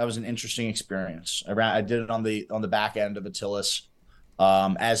interesting experience. I did it on the back end of Atilis.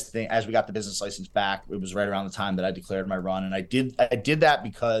 As we got the business license back, it was right around the time that I declared my run, and I did that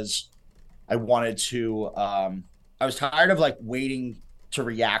because I wanted to. I was tired of waiting to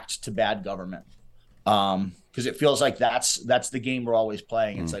react to bad government, because it feels like that's the game we're always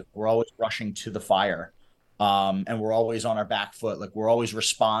playing. It's like we're always rushing to the fire. And we're always on our back foot. We're always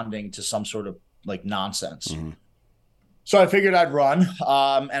responding to some sort of nonsense. Mm-hmm. So I figured I'd run.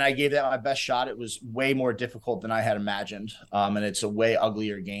 And I gave that my best shot. It was way more difficult than I had imagined. And it's a way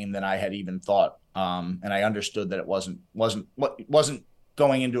uglier game than I had even thought. And I understood that it wasn't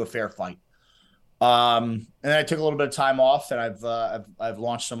going into a fair fight. And then I took a little bit of time off, and I've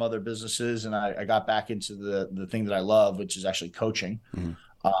launched some other businesses, and I got back into the thing that I love, which is actually coaching.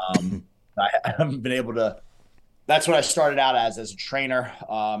 Mm-hmm. I haven't been able to. That's what I started out as a trainer.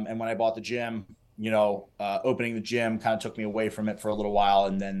 And when I bought the gym, opening the gym kind of took me away from it for a little while.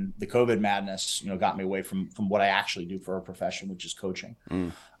 And then the COVID madness, got me away from what I actually do for a profession, which is coaching.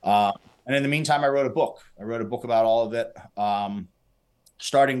 And in the meantime, I wrote a book. About all of it,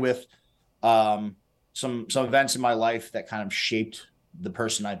 starting with some events in my life that kind of shaped the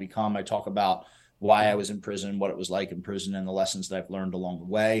person I've become. I talk about why I was in prison, what it was like in prison, and the lessons that I've learned along the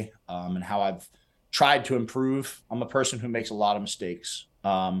way, and how I've tried to improve. I'm a person who makes a lot of mistakes.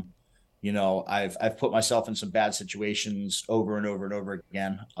 I've put myself in some bad situations over and over and over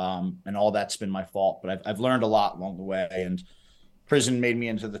again, and all that's been my fault. But I've learned a lot along the way, and prison made me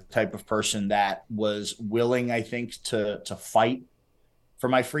into the type of person that was willing, I think, to fight for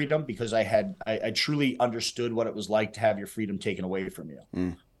my freedom, because I truly understood what it was like to have your freedom taken away from you.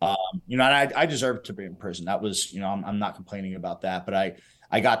 And I deserved to be in prison. That was, I'm not complaining about that, but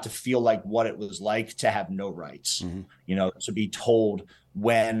I got to feel like what it was like to have no rights, to be told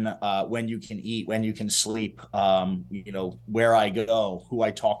when you can eat, when you can sleep, where I go, who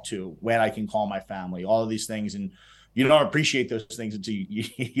I talk to, when I can call my family, all of these things. And you don't appreciate those things until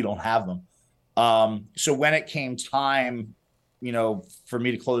you don't have them. So when it came time, for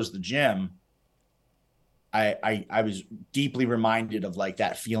me to close the gym, I was deeply reminded of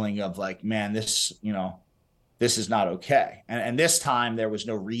that feeling of man, this is not okay. And this time there was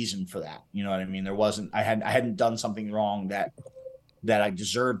no reason for that. You know what I mean? There wasn't, I hadn't done something wrong that I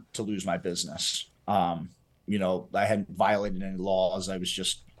deserved to lose my business. I hadn't violated any laws. I was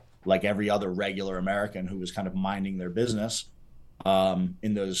just like every other regular American who was kind of minding their business.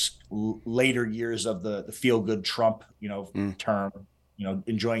 In those later years of the feel-good Trump, term,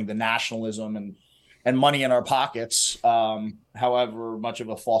 enjoying the nationalism and money in our pockets, however much of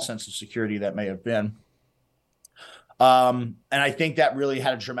a false sense of security that may have been. And I think that really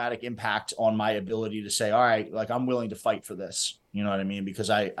had a dramatic impact on my ability to say, all right, I'm willing to fight for this. You know what I mean?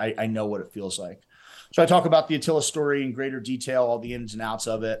 Because I know what it feels like. So I talk about the Attila story in greater detail, all the ins and outs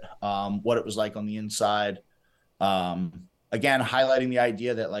of it, what it was like on the inside. Again, highlighting the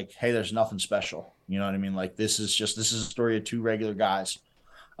idea that hey, there's nothing special. You know what I mean? This is a story of two regular guys.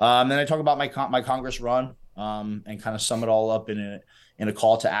 Then I talk about my Congress run, and kind of sum it all up in a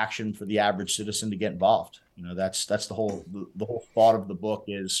call to action for the average citizen to get involved. That's the whole thought of the book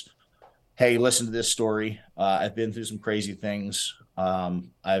is, hey, listen to this story. I've been through some crazy things.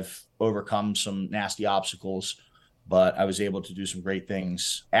 I've overcome some nasty obstacles, but I was able to do some great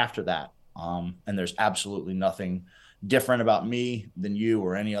things after that. And there's absolutely nothing different about me than you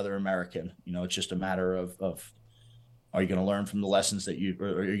or any other American. It's just a matter of are you going to learn from the lessons or are you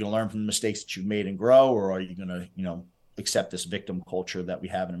going to learn from the mistakes that you've made and grow, or are you going to, accept this victim culture that we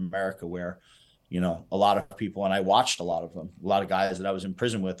have in America where, a lot of people, and I watched a lot of them, a lot of guys that I was in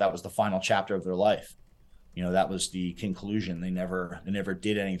prison with, that was the final chapter of their life. That was the conclusion. They never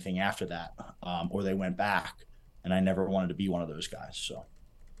did anything after that, or they went back. And I never wanted to be one of those guys. So,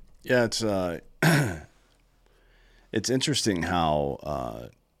 yeah, it's interesting how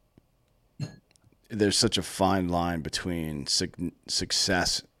there's such a fine line between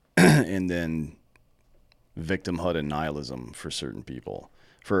success and then victimhood and nihilism for certain people.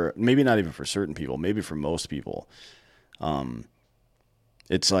 For maybe not even for certain people, maybe for most people.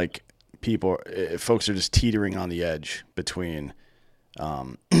 It's like folks are just teetering on the edge between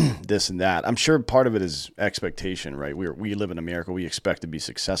this and that. I'm sure part of it is expectation, right? We live in America. We expect to be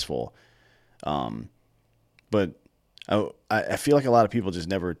successful. But I feel like a lot of people just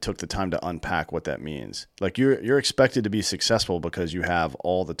never took the time to unpack what that means. Like you're expected to be successful because you have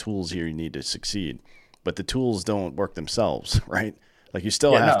all the tools here you need to succeed, but the tools don't work themselves, right? Like you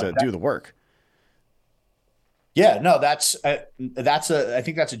still have to do the work. Yeah, no, I think that's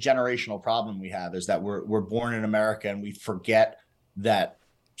a generational problem we have, is that we're born in America and we forget that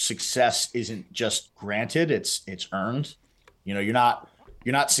success isn't just granted, it's earned. You're not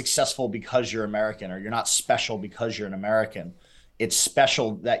successful because you're American, or you're not special because you're an American. It's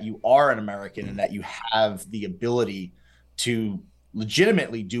special that you are an American and that you have the ability to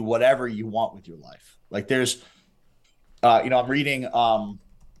legitimately do whatever you want with your life. Like there's, I'm reading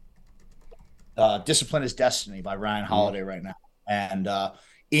Discipline is Destiny by Ryan Holiday right now. And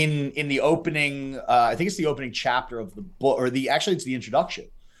in the opening, I think it's the opening chapter of the book, or actually it's the introduction.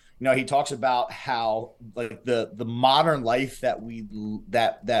 He talks about how like the modern life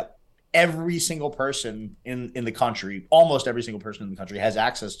that every single person in the country, almost every single person in the country has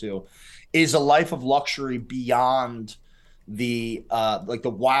access to, is a life of luxury beyond the like the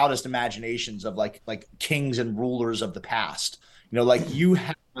wildest imaginations of like kings and rulers of the past. Like you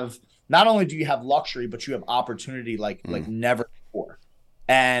have, not only do you have luxury, but you have opportunity like never before.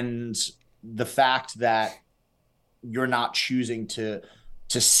 And the fact that you're not choosing to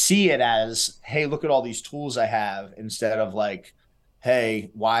see it as, hey, look at all these tools I have, instead of like, hey,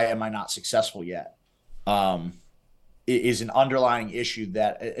 why am I not successful yet? Is an underlying issue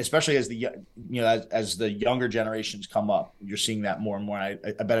that, especially as as the younger generations come up, you're seeing that more and more. I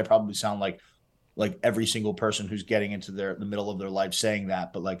bet I probably sound like every single person who's getting into the middle of their life saying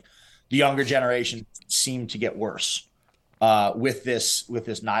that, but like the younger generation seem to get worse with this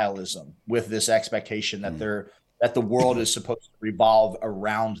nihilism, with this expectation that that the world is supposed to revolve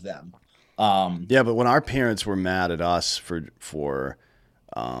around them. Yeah, but when our parents were mad at us for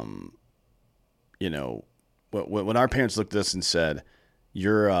when our parents looked at us and said,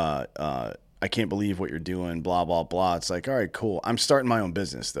 "You're I can't believe what you're doing," blah blah blah. It's like, all right, cool. I'm starting my own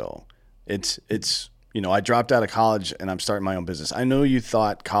business though. It's I dropped out of college and I'm starting my own business. I know you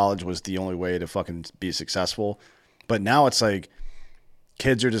thought college was the only way to fucking be successful, but now it's like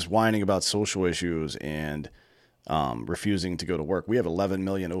kids are just whining about social issues and refusing to go to work. We have 11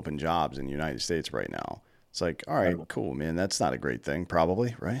 million open jobs in the United States right now. It's like, all right, cool, man. That's not a great thing,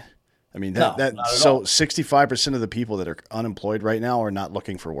 probably, right? I mean, so 65% of the people that are unemployed right now are not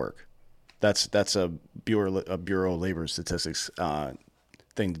looking for work. That's a Bureau of Labor Statistics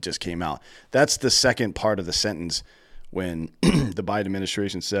thing that just came out. That's the second part of the sentence when the Biden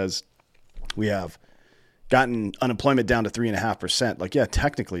administration says we have gotten unemployment down to 3.5%. Like, yeah,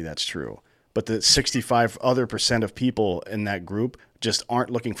 technically that's true. But the 65% of people in that group just aren't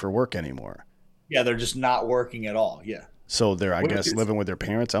looking for work anymore. Yeah, they're just not working at all. Yeah. So they're, I guess, living with their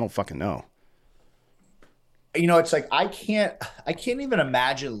parents. I don't fucking know. It's like I can't even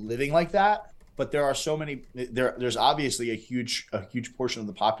imagine living like that. But there are so many. There's obviously a huge portion of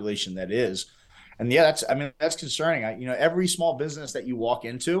the population that is, and yeah, that's concerning. Every small business that you walk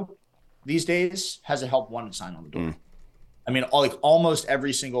into these days has a help wanted sign on the door. Like almost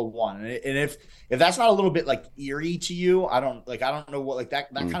every single one. And if that's not a little bit like eerie to you, I don't know what, like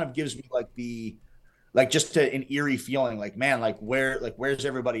that kind of gives me an eerie feeling, like, man, where's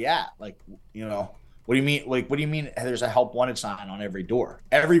everybody at? Like, what do you mean? Like, what do you mean there's a help wanted sign on every door?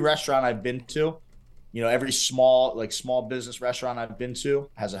 Every restaurant I've been to, every small business restaurant I've been to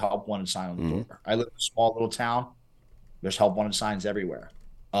has a help wanted sign on the door. I live in a small little town. There's help wanted signs everywhere.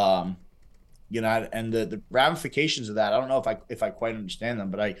 And the ramifications of that, I don't know if I quite understand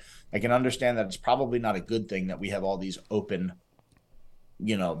them, but I can understand that it's probably not a good thing that we have all these open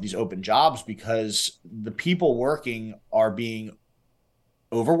jobs, because the people working are being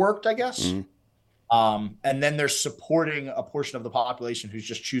overworked, I guess. Mm-hmm. And then they're supporting a portion of the population who's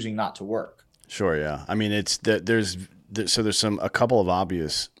just choosing not to work. Sure. Yeah. I mean, there's a couple of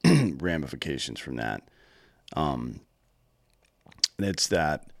obvious ramifications from that. And it's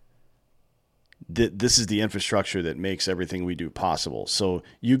that this is the infrastructure that makes everything we do possible. So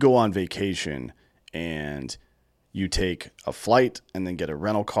you go on vacation and you take a flight and then get a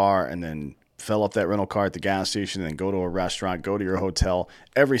rental car and then fill up that rental car at the gas station and then go to a restaurant, go to your hotel.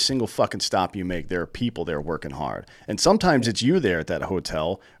 Every single fucking stop you make, there are people there working hard. And sometimes it's you there at that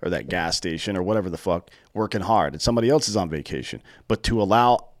hotel or that gas station or whatever the fuck working hard and somebody else is on vacation. But to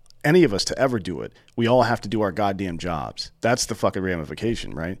allow any of us to ever do it, we all have to do our goddamn jobs. That's the fucking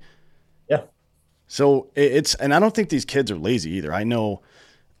ramification, right? Yeah. So it's, and I don't think these kids are lazy either. I know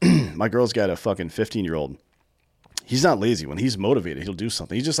my girl's got a fucking 15-year-old. He's not lazy. When he's motivated, he'll do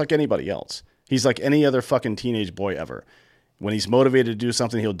something. He's just like anybody else. He's like any other fucking teenage boy ever. When he's motivated to do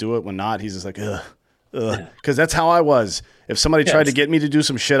something, he'll do it. When not, he's just like, ugh. Because that's how I was. If somebody tried to get me to do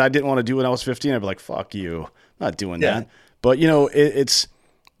some shit I didn't want to do when I was 15, I'd be like, fuck you. I'm not doing that. But, you know, it's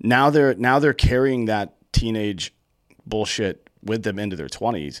now they're carrying that teenage bullshit with them into their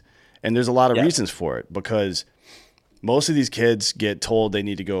 20s. And there's a lot of reasons for it, because most of these kids get told they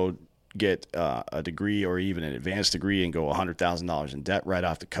need to go get a degree or even an advanced degree and go $100,000 in debt right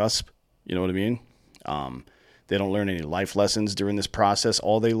off the cusp. You know what I mean? They don't learn any life lessons during this process.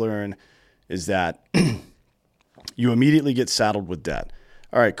 All they learn is that you immediately get saddled with debt.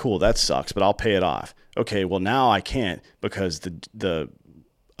 All right, cool. That sucks, but I'll pay it off. Okay, well, now I can't because the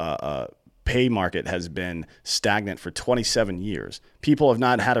pay market has been stagnant for 27 years. People have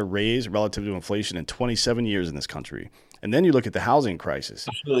not had a raise relative to inflation in 27 years in this country. And then you look at the housing crisis.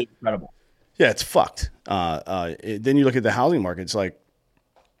 It's really incredible. Yeah, it's fucked. Then you look at the housing market. It's like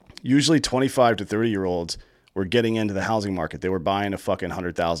usually 25 to 30-year-olds were getting into the housing market. They were buying a fucking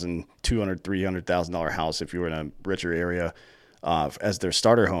 $100,000, $200,000, $300,000 house if you were in a richer area as their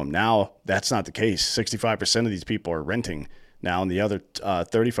starter home. Now, that's not the case. 65% of these people are renting now, and the other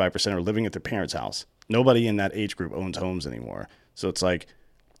 35% are living at their parents' house. Nobody in that age group owns homes anymore. So it's like,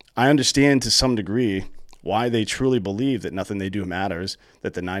 I understand to some degree why they truly believe that nothing they do matters,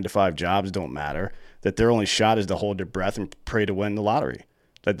 that the 9-to-5 jobs don't matter, that their only shot is to hold their breath and pray to win the lottery.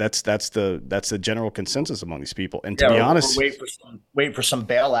 That's the general consensus among these people. And to be honest, wait for some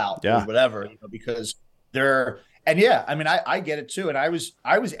bailout or whatever, because they're, and I mean, I get it too. And I was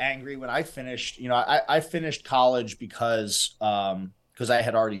angry when I finished, I finished college because I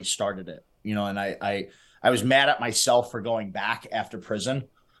had already started it, and I was mad at myself for going back after prison.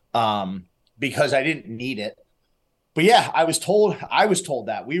 Because I didn't need it. But I was told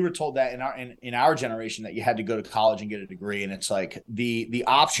that we were told that in our generation that you had to go to college and get a degree. And it's like the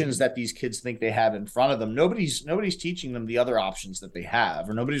options that these kids think they have in front of them, nobody's teaching them the other options that they have,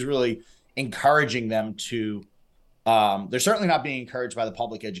 or nobody's really encouraging them to, they're certainly not being encouraged by the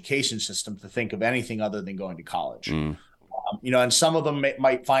public education system to think of anything other than going to college. And some of them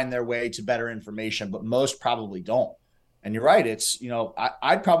might find their way to better information, but most probably don't. And you're right. It's,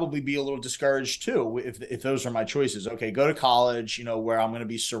 I'd probably be a little discouraged too if those are my choices. Okay, go to college, where I'm going to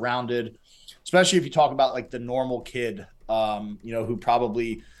be surrounded, especially if you talk about like the normal kid, who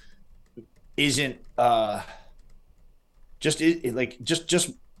probably isn't just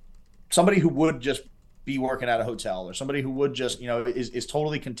somebody who would just be working at a hotel, or somebody who would just, is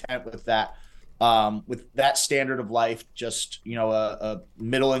totally content with that standard of life, just, a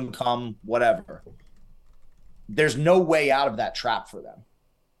middle income, whatever. There's no way out of that trap for them.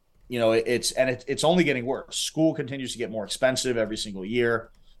 It's only getting worse. School continues to get more expensive every single year.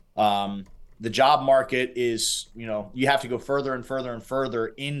 The job market is, you have to go further and further and further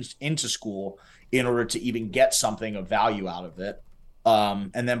into school in order to even get something of value out of it.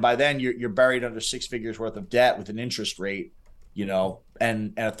 And then by then you're buried under 6 figures worth of debt with an interest rate,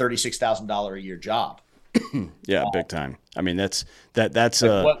 and a $36,000 a year job. Yeah, big time. I mean, that's that's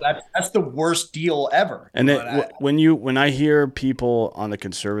the worst deal ever. And when I hear people on the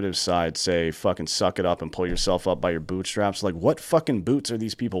conservative side say, "Fucking suck it up and pull yourself up by your bootstraps," like, what fucking boots are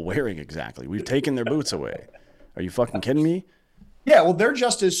these people wearing exactly? We've taken their boots away. Are you fucking kidding me? Yeah, well, they're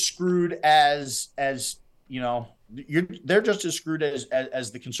just as screwed as they're just as screwed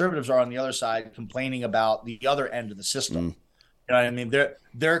as the conservatives are on the other side, complaining about the other end of the system. You know what I mean?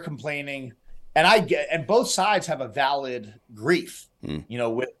 They're complaining. And both sides have a valid grief,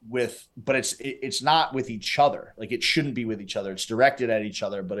 but it's not with each other. Like, it shouldn't be with each other. It's directed at each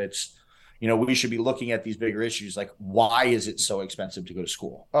other, but it's, we should be looking at these bigger issues. Like, why is it so expensive to go to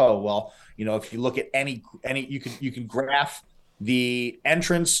school? Oh, well, if you look at any, you can graph the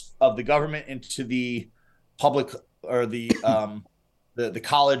entrance of the government into the public or the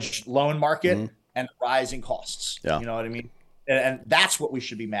college loan market and the rising costs. Yeah. You know what I mean? And that's what we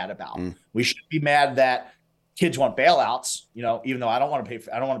should be mad about. We should be mad that kids want bailouts, even though I don't want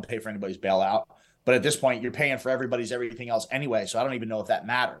to pay for anybody's bailout. But at this point, you're paying for everybody's everything else anyway. So I don't even know if that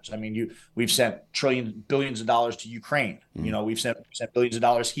matters. I mean, we've sent billions of dollars to Ukraine. We've sent billions of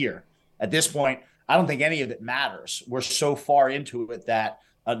dollars here. At this point, I don't think any of it matters. We're so far into it that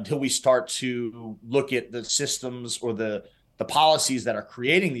until we start to look at the systems or the policies that are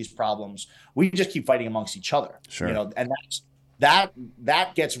creating these problems, we just keep fighting amongst each other. Sure. And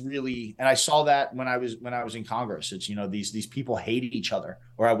that gets really, and I saw that when I was in Congress. It's, these people hate each other,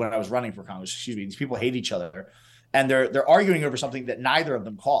 or when I was running for Congress, excuse me, these people hate each other, and they're arguing over something that neither of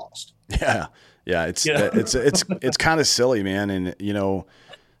them caused. Yeah. It's kind of silly, man. And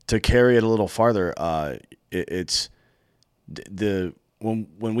to carry it a little farther,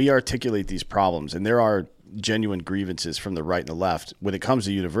 when we articulate these problems, and there are genuine grievances from the right and the left, when it comes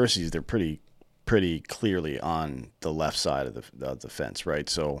to universities, they're pretty clearly on the left side of the fence, right?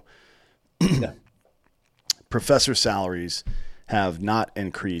 So Yeah. Professor salaries have not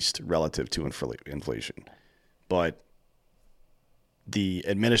increased relative to inflation, but the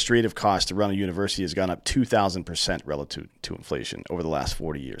administrative cost to run a university has gone up 2,000% relative to inflation over the last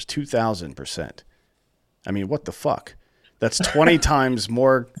 40 years. 2,000%. I mean, what the fuck? That's 20 times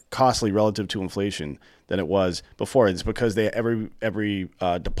more costly relative to inflation than it was before. It's because every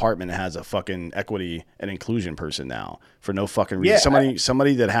department has a fucking equity and inclusion person now for no fucking reason. Yeah.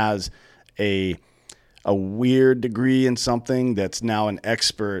 Somebody that has a weird degree in something that's now an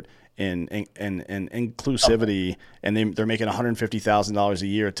expert in inclusivity, and they're making $150,000 a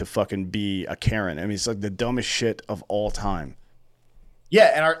year to fucking be a Karen. I mean, it's like the dumbest shit of all time.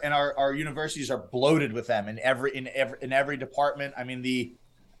 Yeah, and our universities are bloated with them in every department. I mean,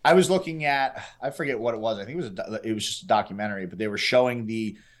 I was looking at, I forget what it was. I think it was just a documentary, but they were just showing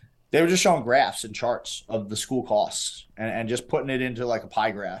graphs and charts of the school costs and just putting it into like a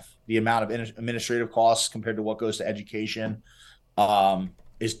pie graph. The amount of administrative costs compared to what goes to education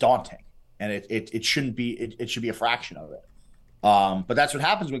is daunting, and it shouldn't be. It should be a fraction of it. But that's what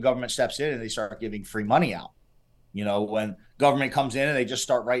happens when government steps in and they start giving free money out. When government comes in and they just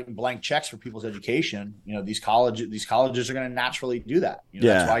start writing blank checks for people's education, these colleges are going to naturally do that.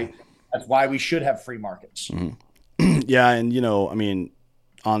 That's why we should have free markets. Mm-hmm. Yeah. And, I mean,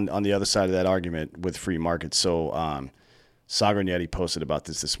 on the other side of that argument with free markets. So, Sagar Nieti posted about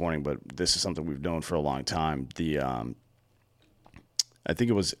this morning, but this is something we've known for a long time. I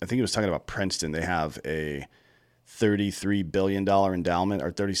think it was talking about Princeton. They have a $33 billion endowment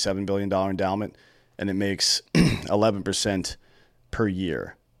or $37 billion endowment, and it makes 11% per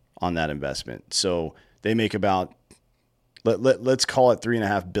year on that investment. So they make about, let's call it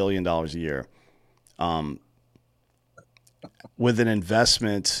 $3.5 billion a year. With an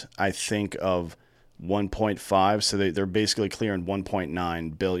investment, I think, of 1.5, so they're basically clearing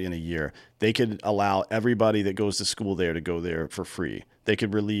 1.9 billion a year. They could allow everybody that goes to school there to go there for free. They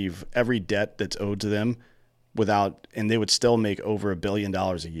could relieve every debt that's owed to them and they would still make over $1 billion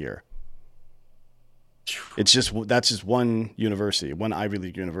a year. That's just one university, one Ivy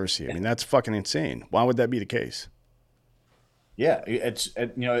League university. I mean, that's fucking insane. Why would that be the case? Yeah, it's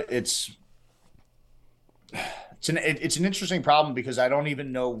an interesting problem because I don't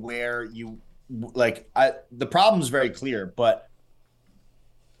even know where the problem is very clear, but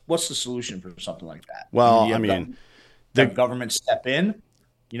what's the solution for something like that? Well, the government step in,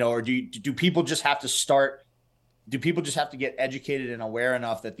 or do people just have to start? Do people just have to get educated and aware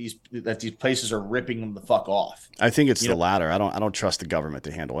enough that these places are ripping them the fuck off? I think it's the latter. I don't trust the government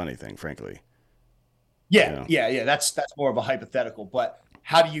to handle anything, frankly. Yeah. That's more of a hypothetical, but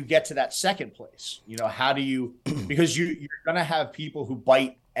how do you get to that second place? How do you, because you're going to have people who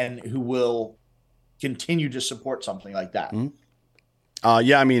bite and who will continue to support something like that. Mm-hmm.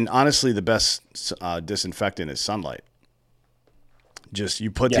 Yeah. I mean, honestly, the best disinfectant is sunlight. Just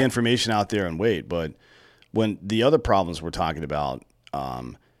you put the information out there and wait. But when the other problems we're talking about,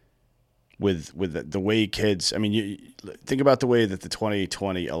 with the way kids, I mean, you think about the way that the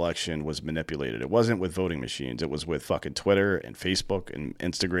 2020 election was manipulated. It wasn't with voting machines. It was with fucking Twitter and Facebook and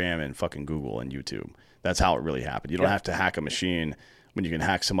Instagram and fucking Google and YouTube. That's how it really happened. You don't have to hack a machine when you can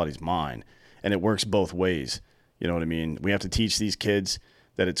hack somebody's mind. And it works both ways. You know what I mean? We have to teach these kids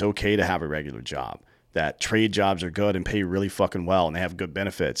that it's okay to have a regular job, that trade jobs are good and pay really fucking well and they have good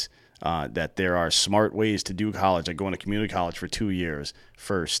benefits. That there are smart ways to do college, like going to community college for 2 years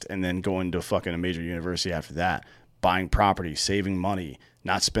first and then going to fucking a major university after that, buying property, saving money,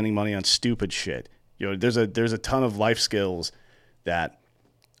 not spending money on stupid shit. There's a ton of life skills that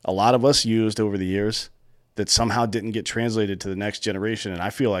a lot of us used over the years that somehow didn't get translated to the next generation. And I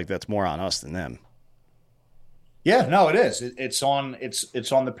feel like that's more on us than them. Yeah, no, it is. It's on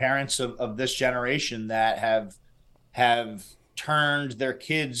the parents of this generation that have turned their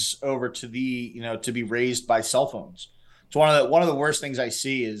kids over to to be raised by cell phones. It's one of the worst things I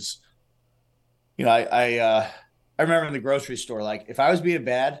see is, I remember in the grocery store, like if I was being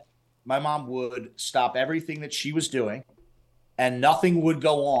bad, my mom would stop everything that she was doing, and nothing would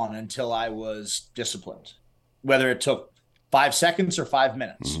go on until I was disciplined, whether it took 5 seconds or 5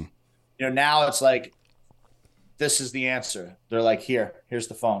 minutes. Mm-hmm. You know, now it's like, this is the answer. They're like, here's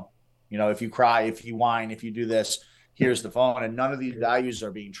the phone. You know, if you cry, if you whine, if you do this, here's the phone. And none of these values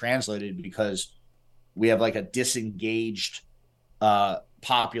are being translated because we have like a disengaged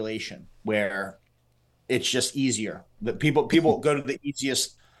population where it's just easier. That people go to the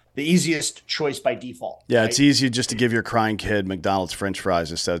easiest choice by default. Yeah, right? it's easier just to give your crying kid McDonald's French fries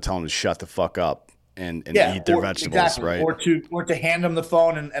instead of telling them to shut the fuck up and eat their vegetables, exactly. right? Or to hand them the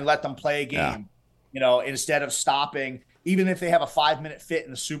phone and let them play a game. Yeah. You know, instead of stopping, even if they have a 5-minute fit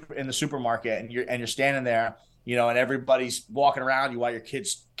in the supermarket and you're standing there, you know, and everybody's walking around you while your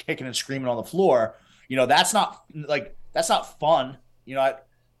kid's kicking and screaming on the floor. You know, that's not fun. You know, I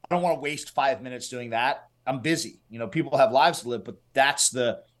don't want to waste 5 minutes doing that. I'm busy. You know, people have lives to live, but that's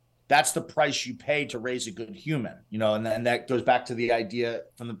the price you pay to raise a good human. You know, and that goes back to the idea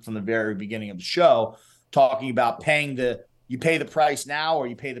from the very beginning of the show, talking about you pay the price now or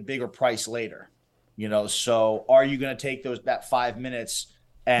you pay the bigger price later. You know, so are you going to take that 5 minutes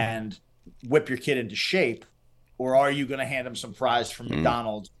and whip your kid into shape, or are you going to hand them some fries from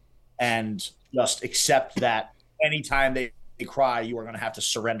McDonald's and just accept that anytime they cry, you are going to have to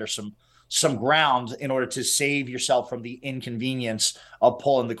surrender some ground in order to save yourself from the inconvenience of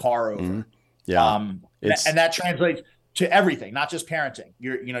pulling the car over? Mm-hmm. Yeah, and that translates to everything, not just parenting.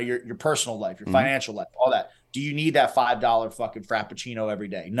 Your personal life, your financial life, all that. Do you need that $5 fucking frappuccino every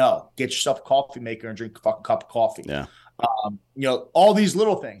day? No. Get yourself a coffee maker and drink a fucking cup of coffee. Yeah. You know, all these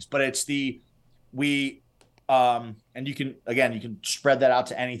little things, but it's and you can spread that out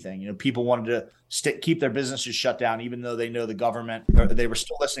to anything. You know, people wanted to keep their businesses shut down, even though they know the government, or they were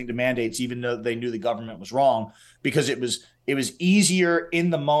still listening to mandates, even though they knew the government was wrong, because it was easier in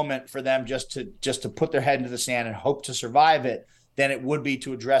the moment for them just to put their head into the sand and hope to survive it than it would be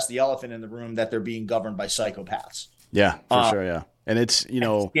to address the elephant in the room that they're being governed by psychopaths. Yeah, for sure. Yeah. And it's, you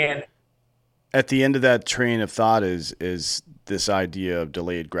know, at the end of that train of thought is this idea of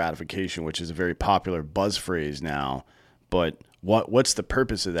delayed gratification, which is a very popular buzz phrase now. But what's the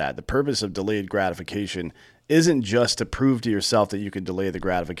purpose of that? The purpose of delayed gratification isn't just to prove to yourself that you can delay the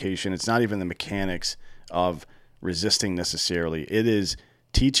gratification. It's not even the mechanics of resisting necessarily. It is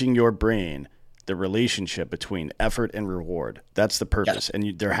teaching your brain the relationship between effort and reward. That's the purpose. Yes.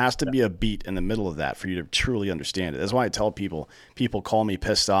 And there has to be a beat in the middle of that for you to truly understand it. That's why I tell people call me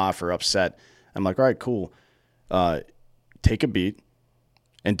pissed off or upset. I'm like, all right, cool. Take a beat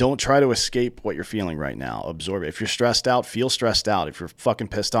and don't try to escape what you're feeling right now. Absorb it. If you're stressed out, feel stressed out. If you're fucking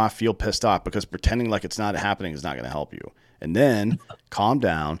pissed off, feel pissed off, because pretending like it's not happening is not going to help you. And then calm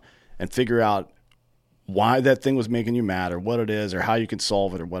down and figure out why that thing was making you mad, or what it is, or how you can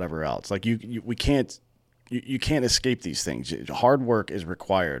solve it, or whatever else. Like you can't escape these things. Hard work is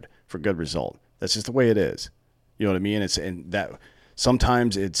required for good result. That's just the way it is. You know what I mean? And that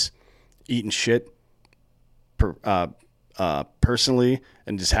sometimes it's eating shit personally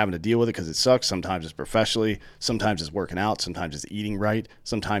and just having to deal with it because it sucks. Sometimes it's professionally. Sometimes it's working out. Sometimes it's eating right.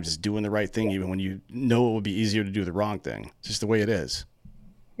 Sometimes it's doing the right thing, even when you know it would be easier to do the wrong thing. It's just the way it is.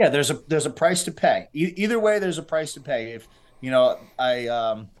 Yeah, there's a price to pay. Either way, there's a price to pay. If you know,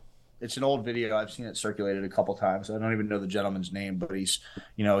 it's an old video. I've seen it circulated a couple times. I don't even know the gentleman's name, but he's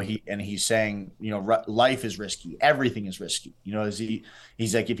saying, you know, life is risky. Everything is risky. You know,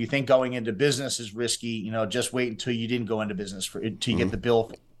 he's like, if you think going into business is risky, you know, just wait until you didn't go into business until you get the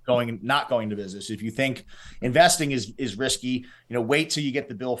bill for not going to business. If you think investing is risky, you know, wait till you get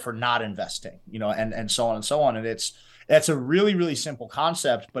the bill for not investing. You know, and so on and so on. And that's a really, really simple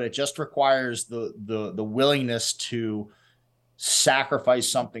concept, but it just requires the willingness to sacrifice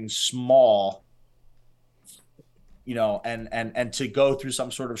something small, you know, and to go through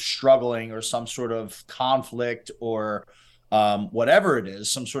some sort of struggling or some sort of conflict or whatever it is,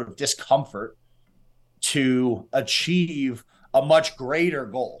 some sort of discomfort to achieve a much greater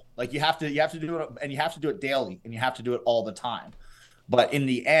goal. Like you have to do it, and you have to do it daily, and you have to do it all the time. But in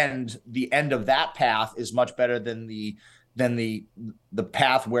the end of that path is much better than the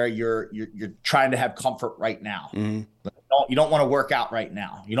path where you're trying to have comfort right now. Mm-hmm. You don't want to work out right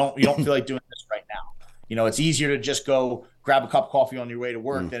now. You don't feel like doing this right now. You know, it's easier to just go grab a cup of coffee on your way to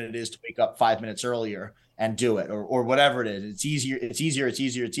work than it is to wake up 5 minutes earlier and do it, or whatever it is. It's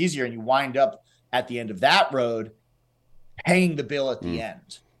easier. And you wind up at the end of that road paying the bill at the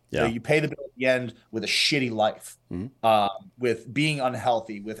end. Yeah. So you pay the bill at the end with a shitty life, with being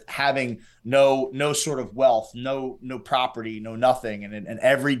unhealthy, with having no sort of wealth, no property, no nothing, and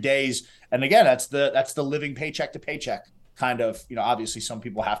every day's. And again, that's the living paycheck to paycheck kind of, obviously some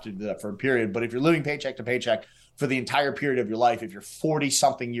people have to do that for a period, but if you're living paycheck to paycheck for the entire period of your life, if you're 40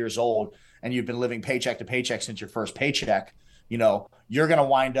 something years old and you've been living paycheck to paycheck since your first paycheck, you're going to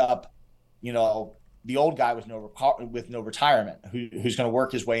wind up, the old guy with no retirement, who's going to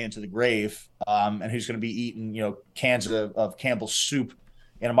work his way into the grave, and who's going to be eating, cans of Campbell's soup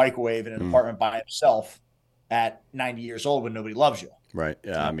in a microwave in an apartment by himself at 90 years old when nobody loves you. Right.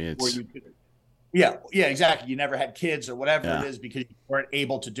 Yeah. I mean, it's. Yeah, exactly. You never had kids or whatever it is because you weren't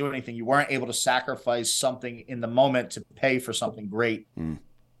able to do anything. You weren't able to sacrifice something in the moment to pay for something great down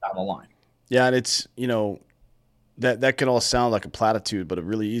the line. Yeah, and it's, that can all sound like a platitude, but a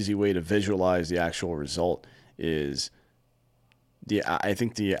really easy way to visualize the actual result is I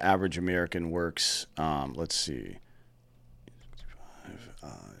think the average American works, let's see,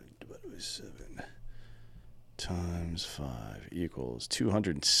 7 times 5 equals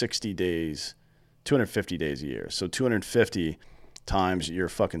 260 days. 250 days a year. So 250 times your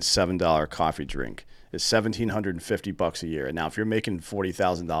fucking $7 coffee drink is $1,750 a year. And now if you're making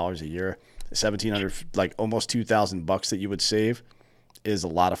 $40,000 a year, 1,700, like almost $2,000 that you would save is a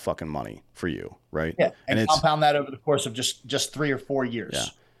lot of fucking money for you, right? Yeah, and compound that over the course of just 3 or 4 years. Yeah,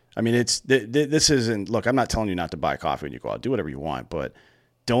 I mean, this isn't. Look, I'm not telling you not to buy coffee when you go out. Do whatever you want, but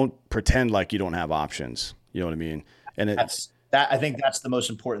don't pretend like you don't have options. You know what I mean? And I think that's the most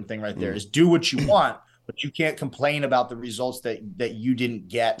important thing right there is do what you want, but you can't complain about the results that you didn't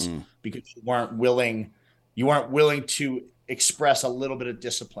get because you weren't willing to express a little bit of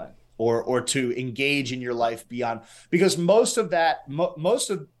discipline or to engage in your life beyond, because most of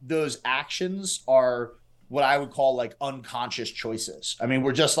those actions are what I would call like unconscious choices. I mean,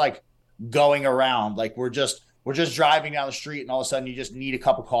 we're just like going around, like we're just driving down the street and all of a sudden you just need a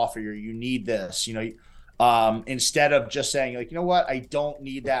cup of coffee or you need this, instead of just saying like, I don't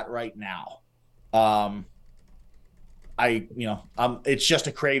need that right now. It's just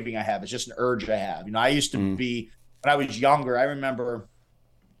a craving I have. It's just an urge I have. I used to be, when I was younger, I remember,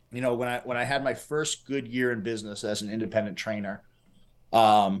 when I had my first good year in business as an independent trainer,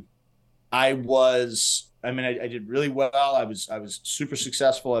 I did really well. I was super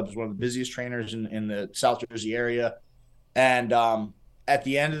successful. I was one of the busiest trainers in the South Jersey area. And at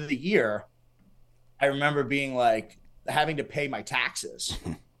the end of the year, I remember being like, having to pay my taxes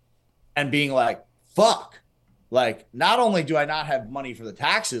and being like, fuck, like, not only do I not have money for the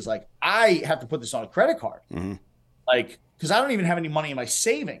taxes, like I have to put this on a credit card. Like, cause I don't even have any money in my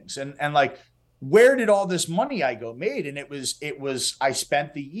savings. And like, where did all this money I made? And it was, I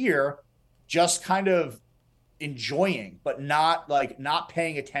spent the year just kind of enjoying, but not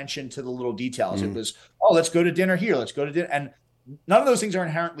paying attention to the little details. It was, oh, let's go to dinner here. Let's go to dinner. And none of those things are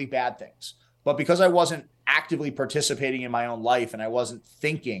inherently bad things. But because I wasn't actively participating in my own life and I wasn't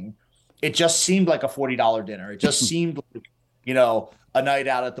thinking, it just seemed like a $40 dinner. It just seemed like, a night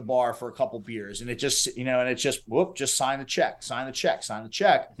out at the bar for a couple beers. And it just, just sign the check.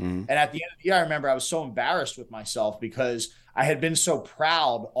 And at the end of the year, I remember I was so embarrassed with myself because I had been so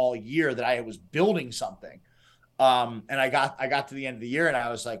proud all year that I was building something. And I got to the end of the year and I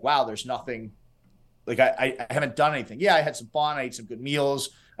was like, wow, there's nothing, like I haven't done anything. Yeah, I had some fun. I ate some good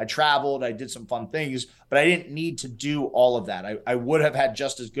meals. I traveled, I did some fun things, but I didn't need to do all of that. I would have had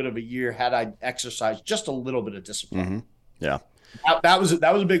just as good of a year had I exercised just a little bit of discipline. Yeah. That was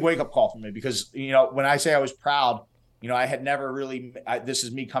a big wake up call for me because, when I say I was proud, I had never really, this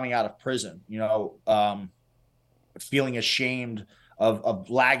is me coming out of prison, feeling ashamed of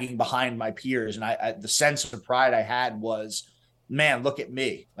lagging behind my peers. And the sense of pride I had was, man, look at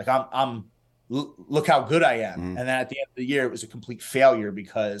me. Like look how good I am. And then at the end of the year, it was a complete failure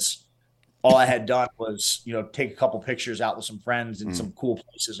because all I had done was, take a couple pictures out with some friends in some cool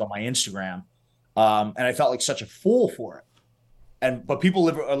places on my Instagram. And I felt like such a fool for it. But people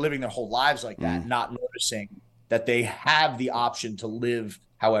are living their whole lives like that, not noticing that they have the option to live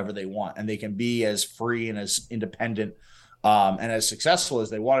however they want. And they can be as free and as independent and as successful as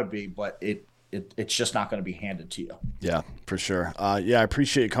they want to be, but it's just not going to be handed to you. Yeah, for sure. I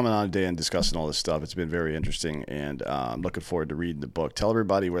appreciate you coming on today and discussing all this stuff. It's been very interesting, and I'm looking forward to reading the book. Tell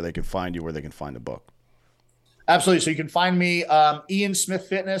everybody where they can find you, where they can find the book. Absolutely. So you can find me, Ian Smith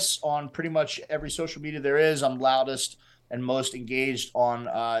Fitness, on pretty much every social media there is. I'm loudest and most engaged on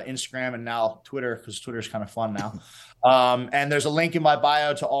Instagram and now Twitter, because Twitter's kind of fun now. And there's a link in my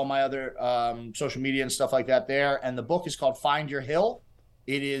bio to all my other social media and stuff like that there. And the book is called Find Your Hill.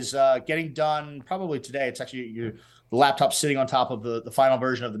 It is getting done probably today. It's actually the laptop's sitting on top of the final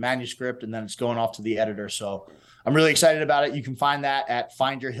version of the manuscript, and then it's going off to the editor. So I'm really excited about it. You can find that at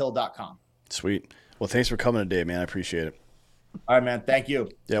findyourhill.com. Sweet. Well, thanks for coming today, man. I appreciate it. All right, man. Thank you.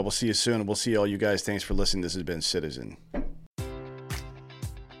 Yeah, we'll see you soon. We'll see all you guys. Thanks for listening. This has been Citizen.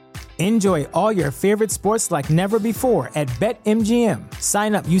 Enjoy all your favorite sports like never before at BetMGM.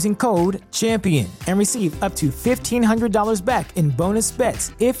 Sign up using code CHAMPION and receive up to $1,500 back in bonus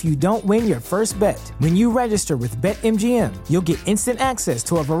bets if you don't win your first bet. When you register with BetMGM, you'll get instant access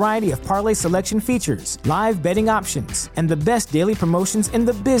to a variety of parlay selection features, live betting options, and the best daily promotions in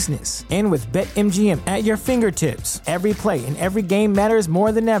the business. And with BetMGM at your fingertips, every play and every game matters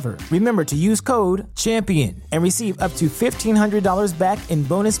more than ever. Remember to use code CHAMPION and receive up to $1,500 back in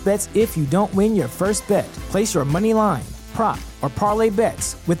bonus bets if you don't win your first bet. Place your money line, prop, or parlay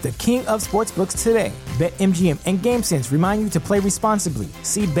bets with the king of sportsbooks today. BetMGM and GameSense remind you to play responsibly.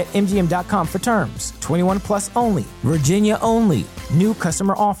 See BetMGM.com for terms. 21 plus only. Virginia only. New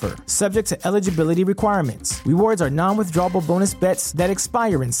customer offer. Subject to eligibility requirements. Rewards are non-withdrawable bonus bets that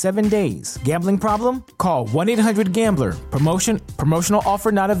expire in 7 days. Gambling problem? Call 1-800-GAMBLER. Promotional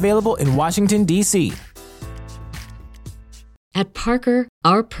offer not available in Washington, D.C. At Parker,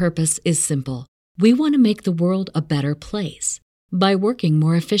 our purpose is simple. We want to make the world a better place by working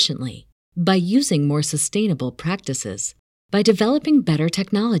more efficiently, by using more sustainable practices, by developing better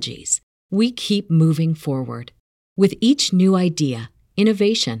technologies. We keep moving forward. With each new idea,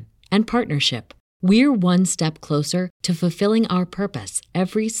 innovation, and partnership, we're one step closer to fulfilling our purpose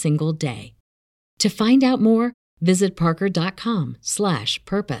every single day. To find out more, visit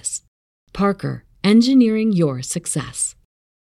parker.com/purpose. Parker, engineering your success.